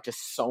that? Like,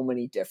 just so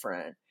many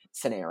different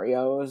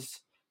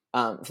scenarios.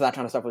 So that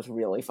kind of stuff was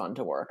really fun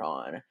to work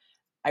on.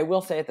 I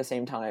will say at the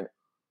same time,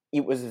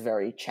 it was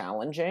very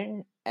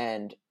challenging,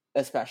 and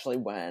especially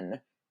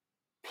when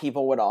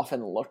people would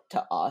often look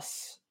to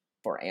us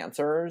for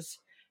answers,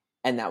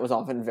 and that was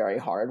often very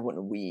hard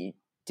when we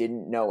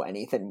didn't know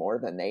anything more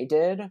than they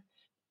did,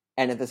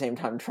 and at the same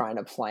time trying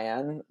to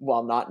plan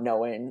while not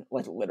knowing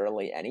like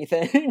literally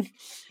anything.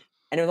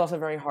 And it was also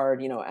very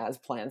hard, as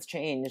plans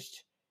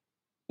changed,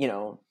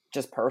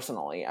 just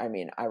personally. I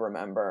mean, I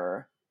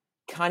remember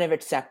kind of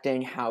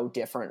accepting how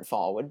different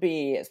fall would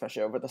be,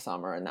 especially over the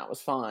summer, and that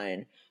was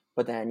fine.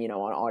 But then,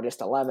 on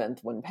August 11th,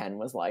 when Penn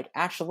was like,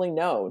 actually,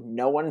 no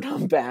one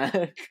come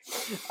back,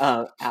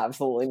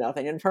 absolutely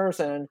nothing in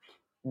person,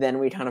 then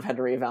we kind of had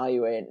to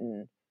reevaluate.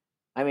 And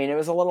I mean, it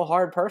was a little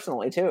hard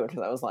personally, too, because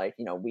I was like,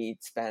 we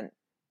spent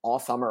all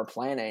summer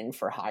planning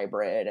for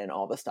hybrid and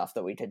all the stuff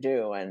that we could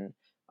do. And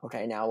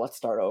okay, now let's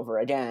start over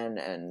again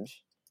and,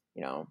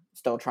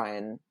 still try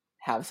and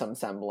have some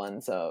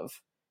semblance of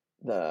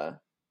the,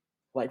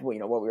 like, what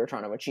we were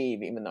trying to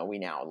achieve, even though we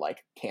now,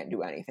 like, can't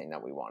do anything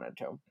that we wanted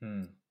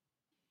to.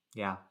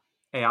 Yeah.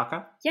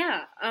 Ayaka?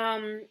 Yeah,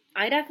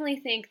 I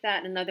definitely think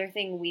that another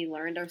thing we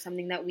learned, or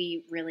something that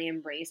we really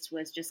embraced,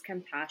 was just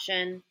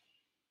compassion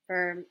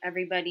for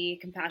everybody,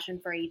 compassion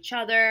for each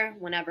other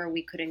whenever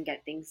we couldn't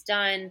get things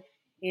done.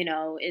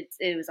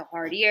 It was a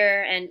hard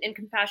year, and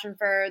compassion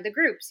for the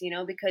groups,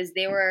 because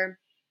they were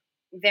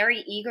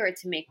very eager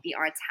to make the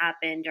arts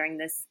happen during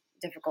this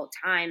difficult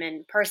time.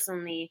 And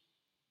personally,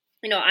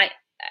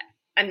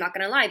 I'm not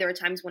going to lie, there were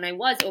times when I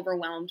was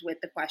overwhelmed with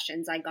the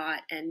questions I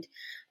got, and,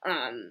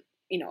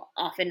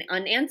 often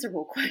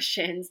unanswerable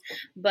questions,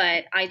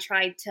 but I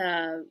tried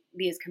to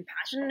be as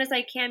compassionate as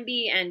I can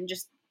be, and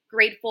just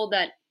grateful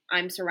that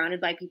I'm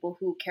surrounded by people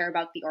who care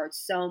about the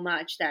arts so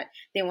much that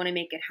they want to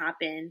make it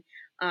happen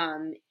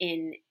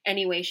in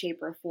any way, shape,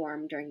 or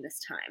form during this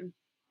time.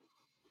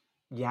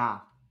 Yeah.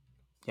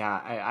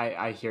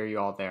 I hear you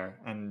all there.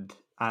 And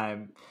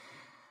I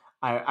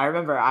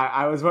remember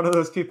I was one of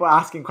those people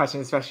asking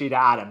questions, especially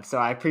to Adam. So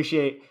I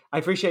appreciate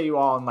you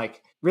all, and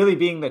like really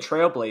being the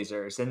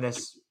trailblazers in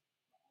this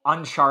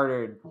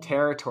uncharted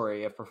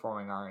territory of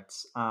performing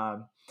arts.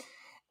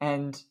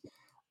 And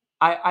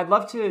I'd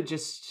love to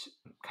just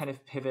kind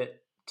of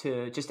pivot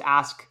to just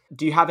ask,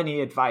 do you have any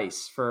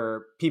advice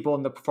for people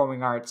in the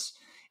performing arts?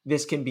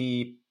 This can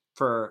be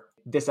for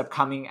this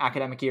upcoming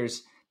academic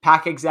year's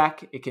PAC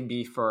exec. It can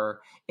be for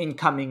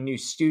incoming new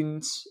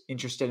students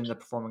interested in the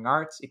performing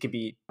arts. It could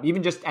be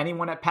even just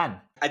anyone at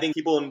Penn. I think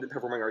people in the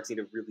performing arts need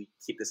to really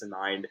keep this in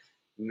mind.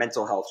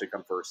 Mental health should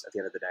come first at the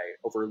end of the day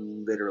over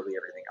literally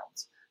everything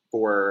else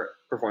for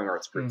performing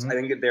arts groups. I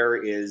think that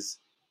there is,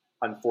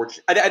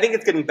 unfortunate. I think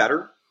it's getting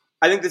better.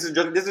 I think this is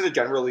a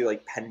generally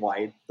like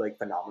Penn-wide like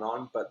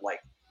phenomenon, but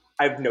like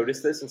I've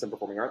noticed this in some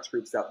performing arts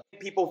groups that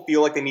people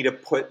feel like they need to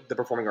put the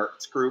performing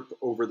arts group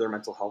over their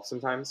mental health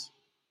sometimes.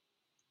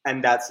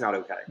 And that's not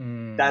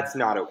okay. That's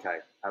not okay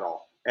at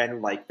all.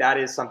 And like, that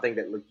is something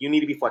that like, you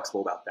need to be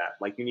flexible about that.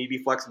 Like, you need to be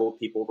flexible with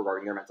people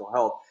regarding their mental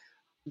health.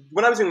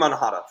 When I was doing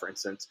Manhattan, for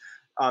instance,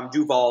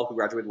 Duval, who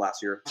graduated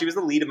last year, she was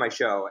the lead of my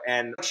show.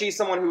 And she's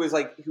someone who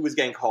was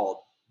getting called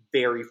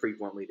very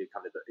frequently to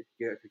come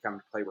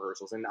to play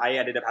rehearsals. And I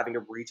ended up having to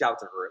reach out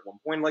to her at one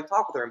point, like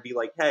talk with her and be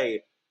like,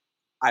 hey,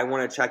 I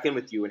want to check in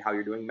with you and how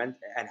you're doing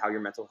and how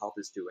your mental health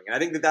is doing. And I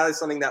think that is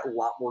something that a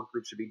lot more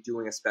groups should be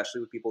doing,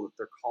 especially with people that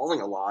they're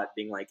calling a lot,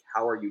 being like,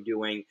 how are you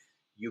doing?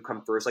 You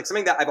come first. Like,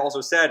 something that I've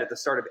also said at the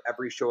start of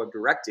every show I've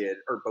directed,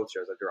 or both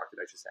shows I've directed,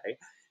 I should say,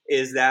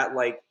 is that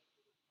like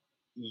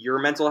your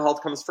mental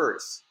health comes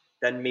first,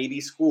 then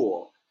maybe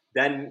school,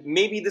 then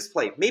maybe this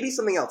play, maybe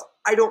something else.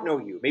 I don't know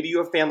you. Maybe you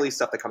have family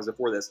stuff that comes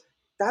before this.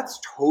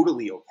 That's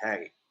totally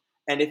okay.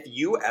 And if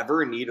you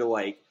ever need to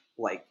like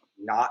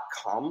not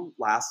come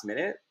last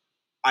minute,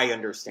 I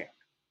understand.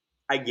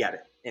 I get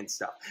it and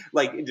stuff.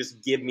 Like,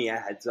 just give me a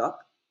heads up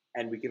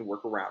and we can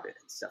work around it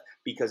and stuff.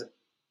 Because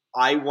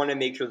I want to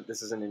make sure that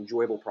this is an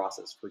enjoyable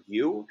process for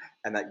you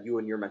and that you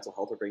and your mental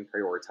health are being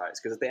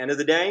prioritized. Because at the end of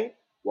the day,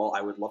 while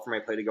I would love for my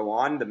play to go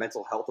on, the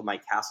mental health of my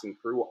cast and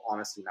crew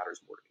honestly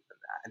matters more to me than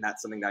that. And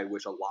that's something that I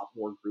wish a lot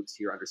more groups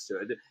here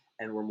understood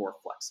and were more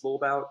flexible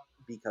about,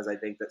 because I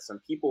think that some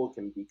people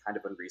can be kind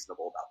of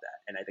unreasonable about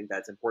that. And I think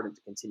that's important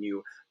to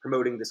continue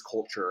promoting this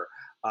culture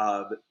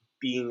of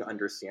being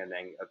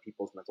understanding of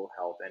people's mental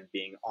health and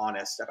being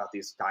honest about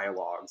these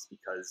dialogues,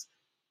 because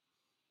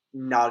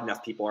not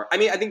enough people are. I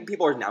mean, I think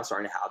people are now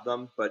starting to have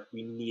them, but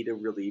we need to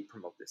really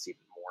promote this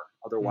even more.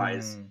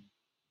 Otherwise,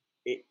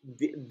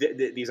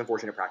 these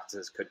unfortunate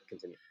practices could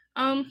continue.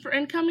 For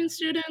incoming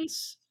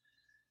students,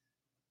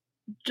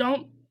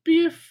 don't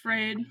be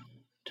afraid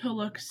to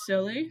look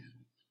silly.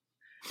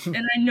 And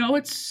I know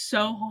it's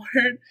so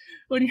hard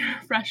when you're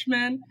a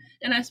freshman,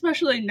 and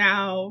especially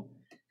now,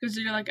 because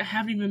you're like, I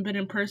haven't even been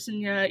in person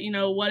yet. You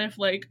know, what if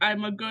like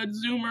I'm a good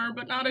Zoomer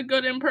but not a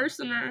good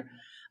in-personer?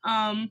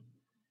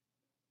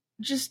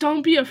 Just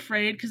don't be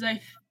afraid, because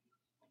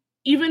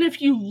even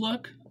if you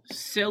look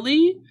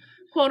silly,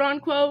 quote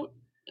unquote,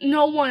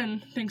 no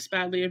one thinks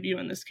badly of you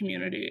in this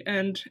community.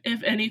 And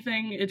if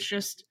anything,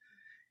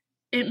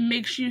 it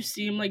makes you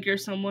seem like you're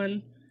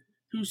someone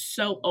who's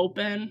so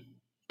open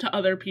to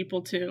other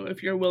people too,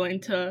 if you're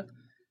willing to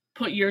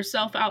put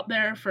yourself out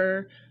there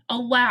for a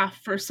laugh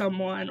for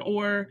someone,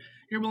 or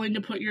you're willing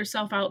to put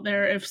yourself out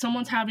there if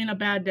someone's having a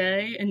bad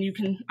day and you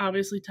can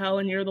obviously tell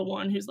and you're the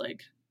one who's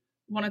like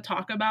want to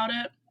talk about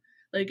it.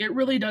 Like, it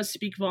really does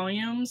speak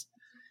volumes.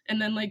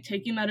 And then like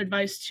taking that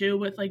advice too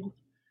with like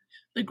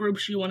the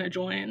groups you want to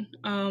join.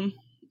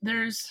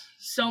 There's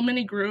so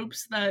many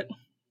groups that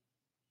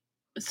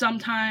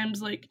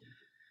sometimes like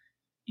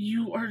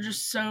you are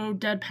just so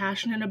dead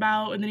passionate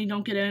about, and then you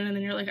don't get in, and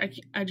then you're like,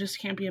 I just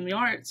can't be in the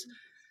arts.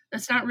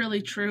 That's not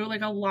really true.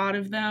 Like, a lot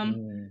of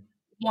them,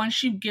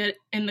 once you get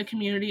in the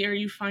community or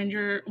you find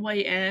your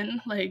way in,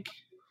 like,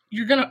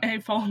 you're gonna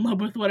fall in love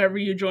with whatever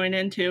you join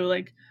into.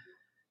 Like,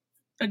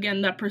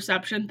 again, that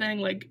perception thing,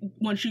 like,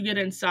 once you get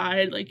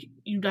inside, like,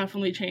 you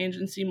definitely change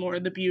and see more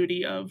of the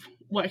beauty of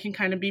what can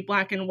kind of be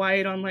black and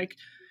white on, like,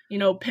 you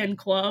know, pin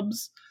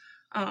clubs.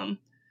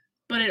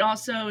 But it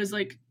also is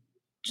like,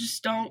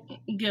 just don't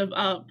give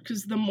up,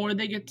 because the more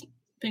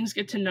things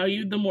get to know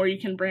you, the more you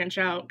can branch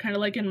out. Kind of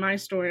like in my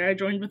story, I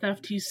joined with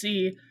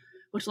FTC,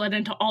 which led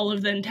into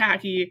Olive Then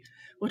Tacky,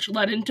 which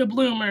led into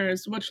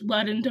Bloomers, which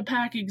led into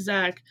Pack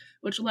Exec,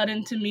 which led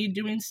into me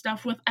doing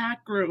stuff with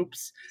ACT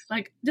groups.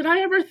 Like, did I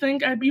ever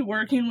think I'd be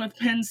working with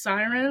Pin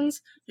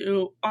Sirens,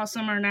 who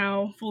awesome are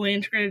now fully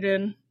integrated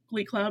in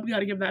Glee Club?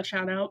 Gotta give that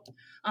shout out.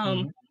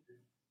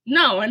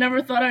 No, I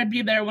never thought I'd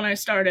be there when I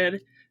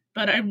started,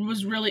 but I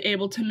was really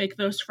able to make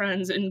those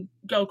friends and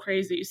go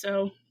crazy.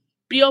 So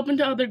be open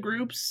to other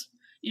groups,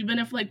 even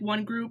if like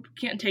one group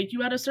can't take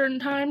you at a certain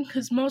time,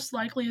 because most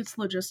likely it's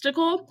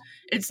logistical.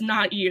 It's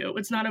not you.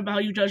 It's not a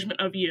value judgment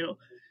of you.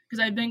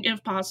 Because I think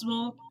if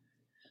possible,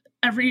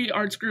 every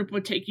arts group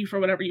would take you for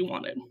whatever you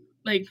wanted.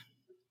 Like,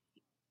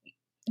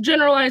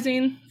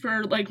 generalizing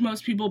for like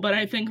most people, but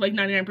I think like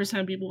 99%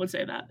 of people would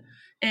say that.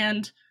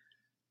 And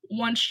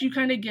once you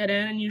kind of get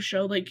in and you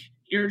show like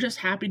you're just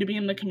happy to be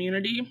in the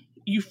community,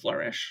 you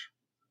flourish.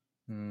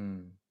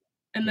 And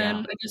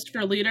then just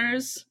for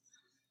leaders,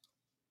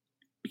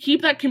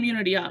 keep that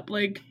community up.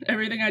 Like,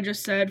 everything I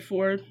just said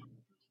for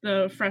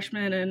the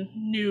freshmen and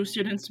new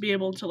students to be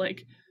able to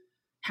like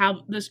have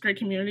this great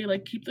community,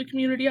 like, keep the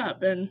community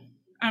up. And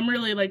I'm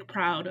really like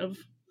proud of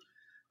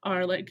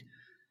our like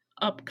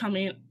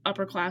upcoming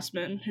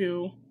upperclassmen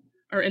who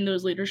are in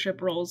those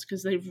leadership roles,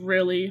 because they've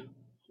really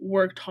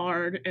worked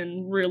hard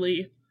in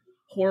really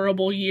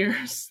horrible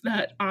years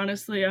that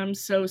honestly I'm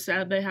so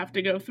sad they have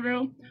to go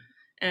through.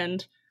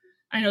 And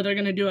I know they're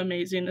going to do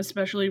amazing,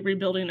 especially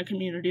rebuilding a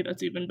community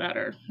that's even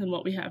better than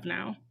what we have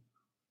now.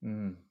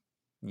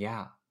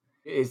 Yeah.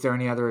 Is there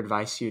any other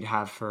advice you'd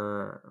have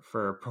for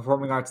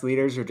performing arts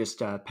leaders or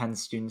just Penn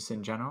students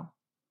in general?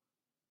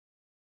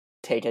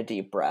 Take a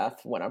deep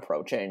breath when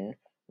approaching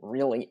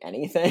really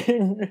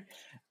anything.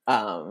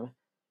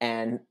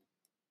 And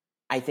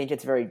I think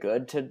it's very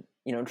good to,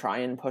 you know, try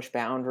and push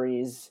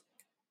boundaries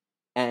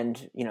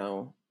and, you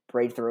know,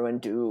 break through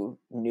and do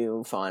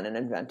new, fun, and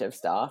inventive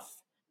stuff.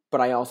 But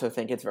I also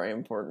think it's very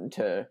important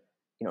to,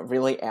 you know,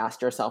 really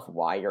ask yourself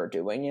why you're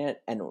doing it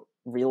and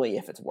really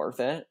if it's worth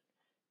it.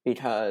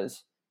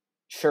 Because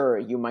sure,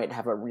 you might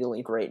have a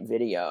really great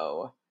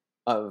video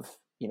of,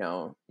 you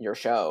know, your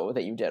show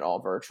that you did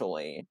all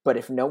virtually, but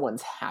if no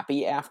one's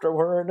happy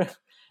afterward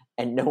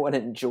and no one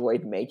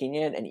enjoyed making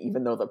it, and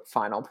even though the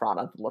final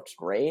product looks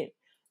great,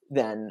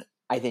 then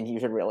I think you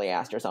should really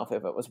ask yourself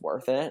if it was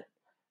worth it.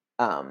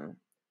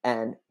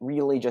 And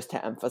really just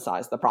to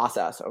emphasize the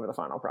process over the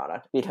final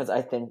product, because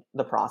I think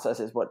the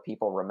process is what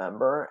people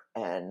remember.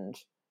 And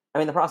I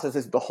mean, the process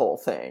is the whole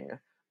thing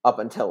up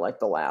until like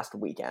the last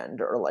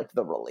weekend or like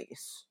the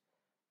release.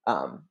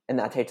 And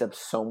that takes up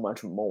so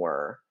much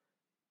more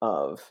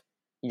of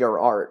your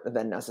art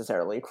than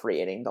necessarily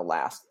creating the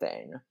last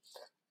thing.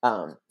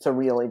 So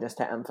really just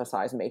to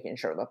emphasize making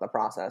sure that the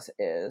process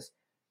is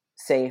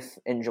safe,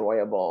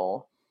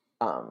 enjoyable,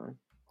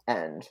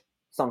 and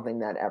something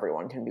that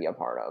everyone can be a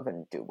part of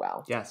and do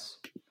well. Yes.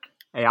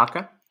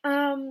 Ayaka?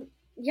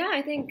 Yeah,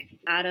 I think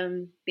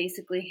Adam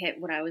basically hit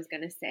what I was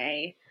going to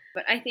say.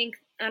 But I think,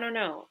 I don't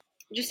know,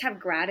 just have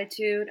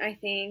gratitude, I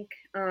think.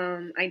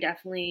 I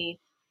definitely,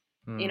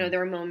 there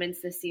were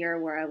moments this year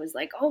where I was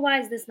like, oh, why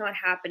is this not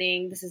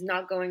happening? This is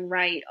not going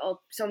right. Oh,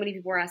 so many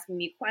people are asking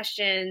me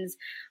questions.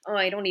 Oh,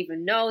 I don't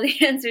even know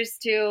the answers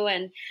to.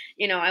 And,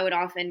 I would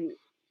often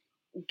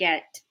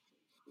get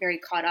very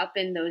caught up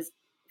in those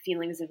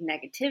feelings of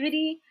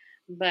negativity.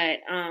 But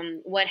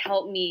what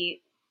helped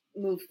me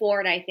move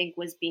forward, I think,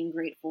 was being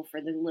grateful for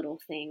the little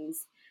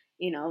things,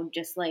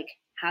 just like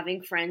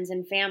having friends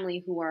and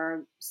family who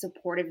are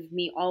supportive of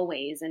me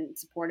always and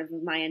supportive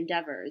of my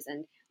endeavors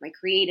and my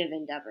creative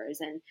endeavors,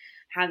 and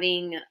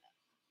having,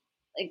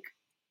 like,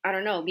 I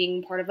don't know,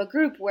 being part of a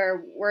group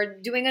where we're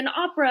doing an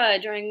opera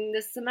during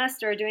this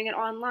semester, doing it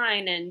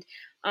online.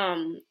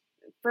 And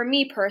for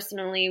me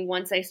personally,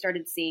 once I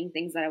started seeing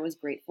things that I was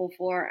grateful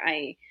for,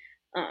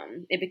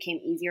 it became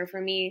easier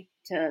for me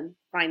to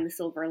find the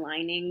silver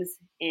linings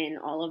in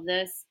all of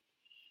this.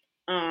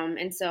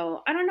 And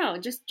so I don't know,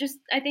 just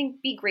I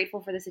think be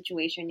grateful for the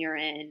situation you're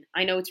in.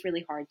 I know it's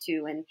really hard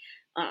too, and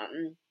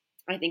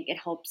I think it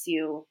helps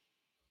you,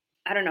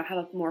 I don't know, have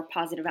a more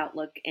positive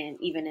outlook, and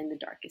even in the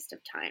darkest of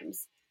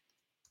times.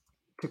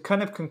 To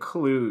kind of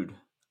conclude,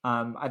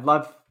 I'd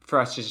love for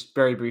us to just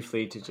very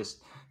briefly to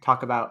just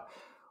talk about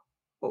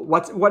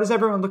what is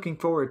everyone looking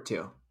forward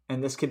to,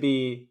 and this could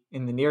be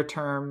in the near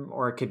term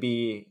or it could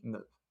be in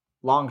the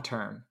long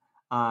term.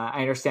 I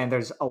understand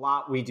there's a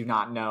lot we do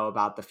not know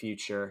about the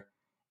future,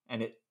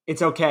 and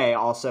it's okay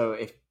also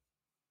if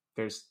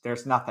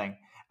there's nothing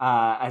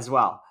as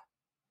well.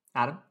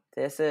 Adam?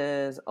 This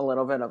is a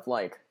little bit of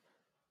like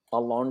a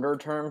longer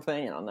term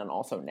thing, and then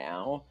also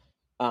now.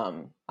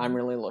 I'm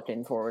really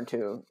looking forward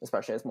to,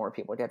 especially as more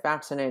people get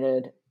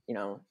vaccinated,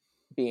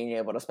 being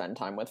able to spend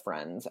time with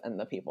friends and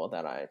the people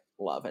that I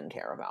love and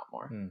care about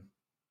more.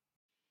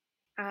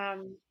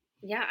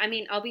 Yeah, I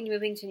mean, I'll be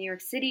moving to New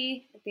York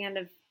City at the end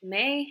of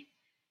May,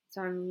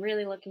 so I'm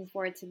really looking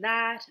forward to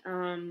that,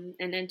 and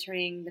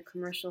entering the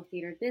commercial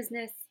theater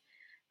business.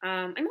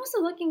 I'm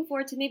also looking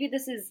forward to, maybe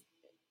this is,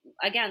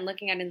 again,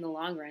 looking at it in the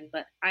long run,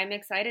 but I'm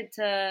excited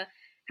to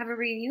have a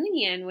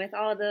reunion with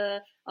all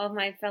of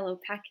my fellow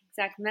PAC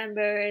exec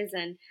members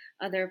and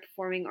other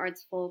performing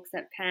arts folks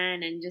at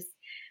Penn, and just,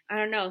 I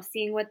don't know,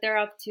 seeing what they're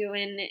up to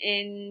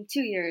in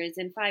 2 years,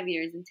 in 5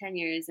 years, in 10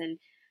 years. And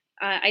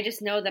I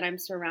just know that I'm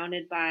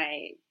surrounded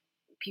by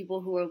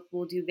people who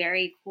will do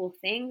very cool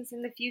things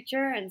in the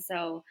future. And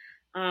so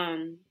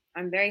I'm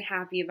very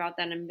happy about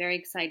that. I'm very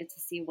excited to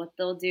see what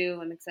they'll do.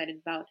 I'm excited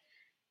about,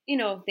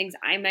 things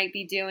I might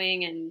be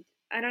doing. And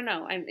I don't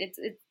know.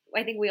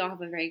 I think we all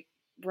have a very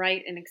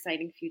bright and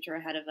exciting future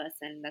ahead of us,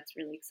 and that's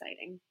really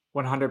exciting.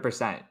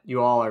 100%.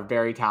 You all are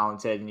very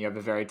talented, and you have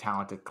a very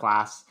talented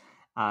class,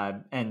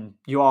 and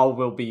you all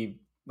will be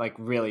like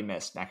really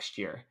missed next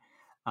year.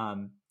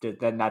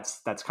 Then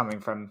that's coming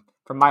from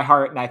my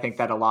heart, and I think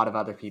that a lot of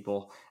other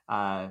people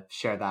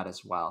share that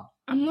as well.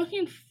 I'm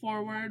looking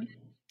forward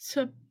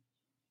to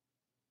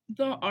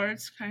the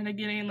arts kind of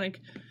getting like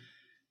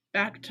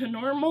back to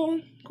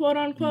normal, quote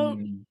unquote,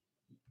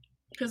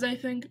 because I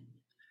think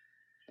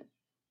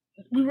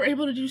we were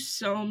able to do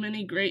so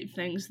many great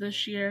things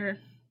this year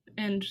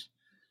and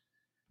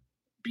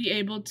be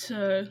able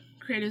to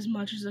create as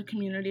much as a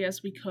community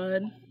as we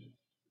could.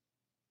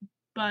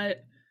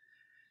 But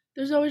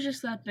there's always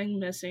just that thing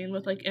missing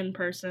with like in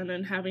person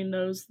and having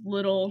those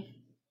little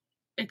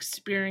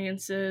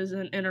experiences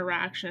and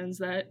interactions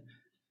that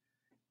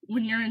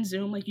when you're in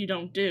Zoom, like, you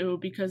don't do,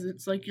 because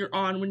it's like you're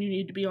on when you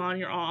need to be on,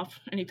 you're off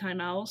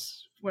anytime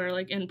else. Where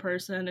like in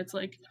person, it's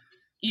like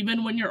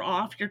even when you're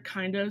off, you're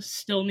kind of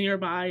still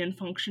nearby and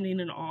functioning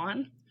and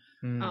on.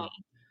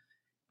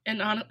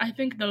 I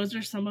think those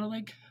are some of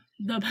like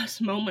the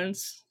best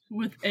moments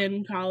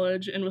within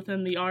college and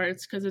within the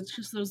arts, because it's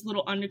just those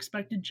little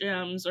unexpected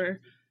gems, or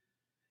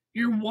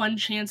your one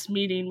chance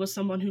meeting with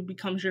someone who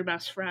becomes your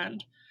best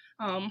friend.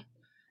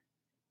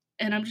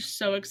 And I'm just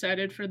so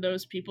excited for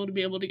those people to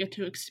be able to get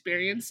to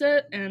experience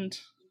it. And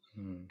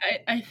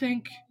I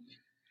think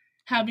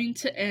having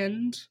to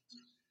end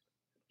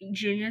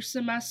junior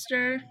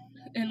semester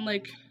in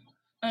like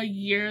a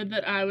year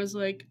that I was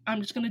like,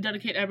 I'm just going to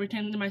dedicate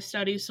everything to my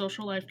studies,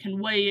 social life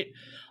can wait,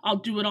 I'll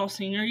do it all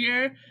senior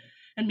year,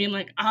 and being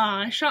like,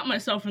 I shot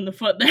myself in the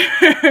foot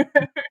there.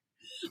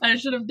 I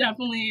should have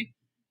definitely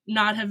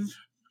not have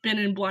been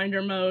in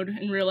blinder mode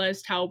and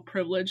realized how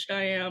privileged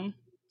I am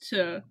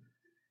to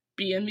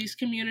be in these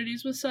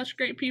communities with such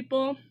great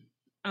people.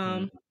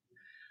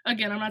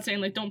 Again, I'm not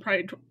saying like don't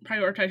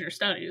prioritize your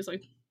studies,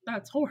 like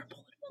that's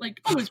horrible, like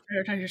always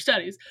prioritize your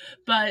studies,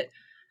 but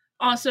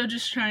also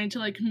just trying to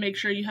like make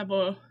sure you have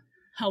a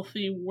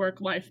healthy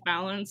work-life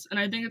balance. And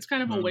I think it's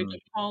kind of a wake-up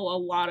call a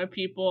lot of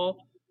people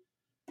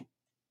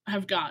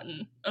have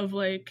gotten, of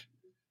like,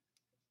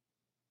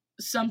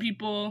 some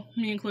people,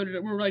 me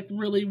included, were like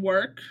really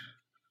work,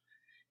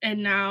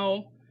 and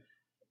now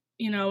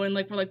and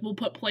like we're like, we'll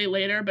put play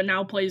later, but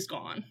now play's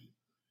gone.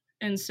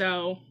 And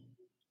so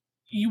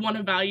you want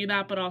to value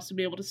that, but also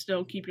be able to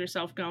still keep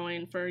yourself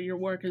going for your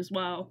work as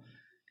well.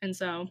 And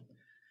so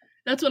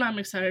that's what I'm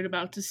excited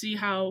about, to see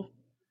how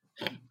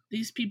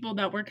these people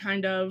that were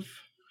kind of,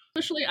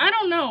 especially, I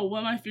don't know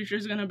what my future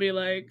is going to be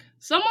like.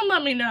 Someone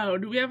let me know.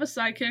 Do we have a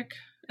sidekick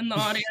in the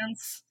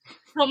audience?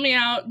 Help me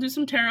out. Do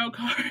some tarot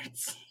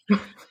cards.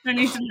 I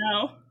need to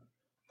know.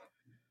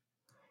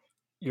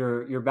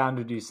 You're bound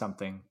to do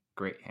something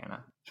great,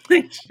 Hannah.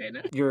 Thanks,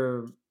 Jaden.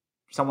 You're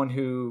someone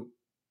who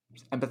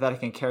is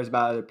empathetic and cares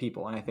about other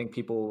people, and I think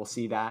people will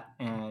see that,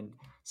 and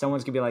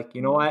someone's gonna be like,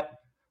 you know what?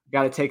 We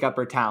got to take up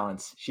her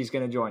talents. She's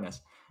gonna join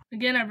us.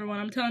 Again, everyone,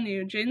 I'm telling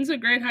you, Jaden's a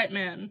great hype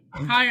man.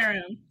 Hire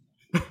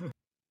him.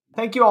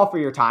 Thank you all for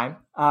your time.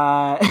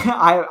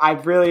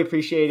 I've really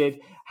appreciated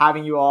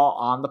having you all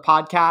on the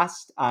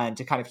podcast and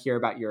to kind of hear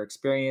about your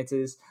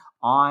experiences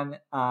on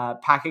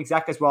PAC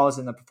Exec as well as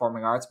in the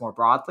performing arts more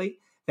broadly.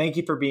 Thank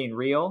you for being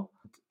real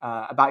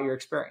about your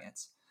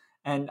experience.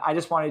 And I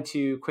just wanted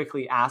to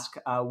quickly ask,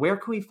 where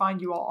can we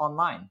find you all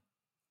online?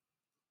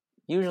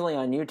 Usually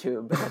on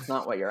YouTube, but that's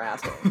not what you're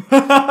asking.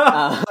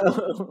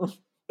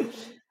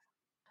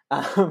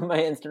 My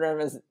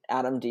Instagram is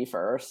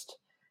AdamDFirst.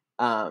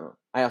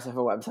 I also have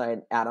a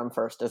website,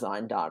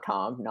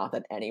 adamfirstdesign.com. Not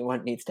that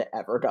anyone needs to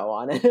ever go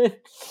on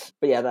it.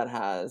 But yeah, that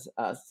has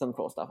some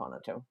cool stuff on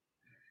it too.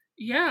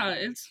 Yeah,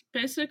 it's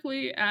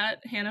basically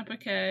at Hannah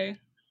Paquet,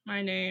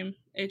 my name,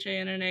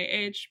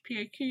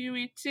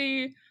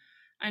 HANNAHPAQUET.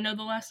 I know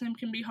the last name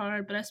can be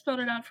hard, but I spelled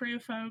it out for you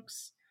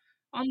folks.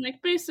 On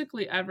like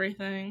basically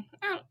everything.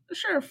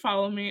 Sure,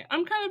 follow me.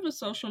 I'm kind of a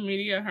social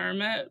media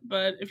hermit,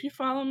 but if you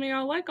follow me,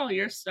 I'll like all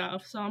your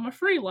stuff. So I'm a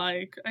free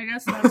like. I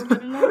guess that's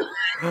good enough.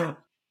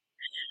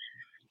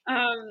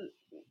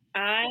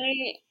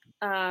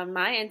 My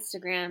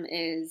Instagram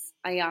is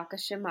Ayaka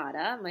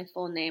Shimada, my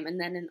full name, and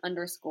then an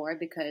underscore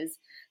because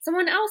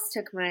someone else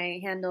took my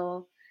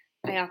handle,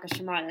 Ayaka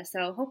Shimada.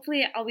 So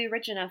hopefully I'll be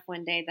rich enough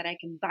one day that I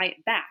can buy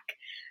it back.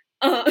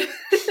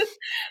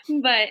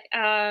 But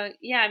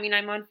yeah, I mean,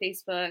 I'm on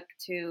Facebook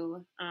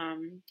too.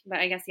 But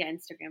I guess, yeah,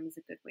 Instagram is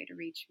a good way to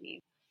reach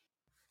me.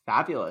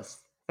 Fabulous.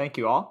 Thank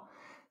you all.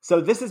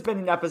 So this has been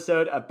an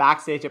episode of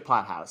Backstage at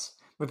Platt House.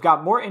 We've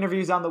got more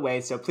interviews on the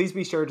way, so please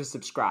be sure to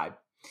subscribe.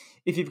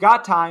 If you've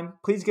got time,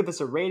 please give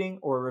us a rating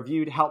or a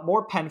review to help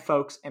more Penn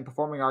folks and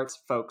performing arts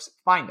folks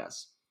find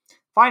us.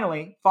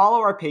 Finally,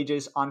 follow our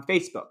pages on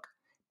Facebook,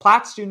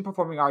 Platt Student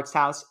Performing Arts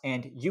House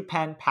and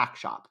UPenn Pack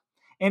Shop,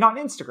 and on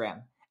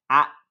Instagram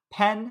at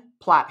Penn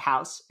Platt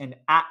House and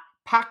at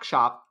Pack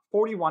Shop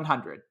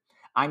 4100.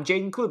 I'm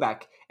Jaden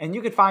Klubeck, and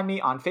you can find me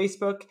on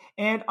Facebook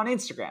and on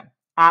Instagram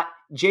at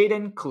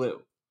Jaden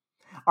Clue.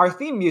 Our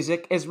theme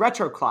music is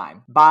Retro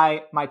Climb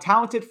by my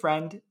talented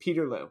friend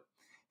Peter Liu.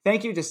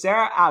 Thank you to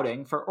Sarah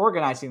Outing for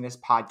organizing this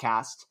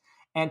podcast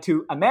and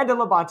to Amanda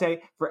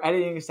Labonte for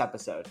editing this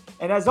episode.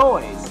 And as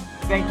always,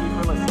 thank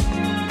you for listening.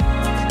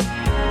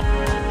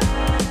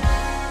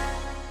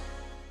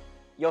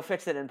 You'll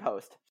fix it in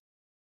post.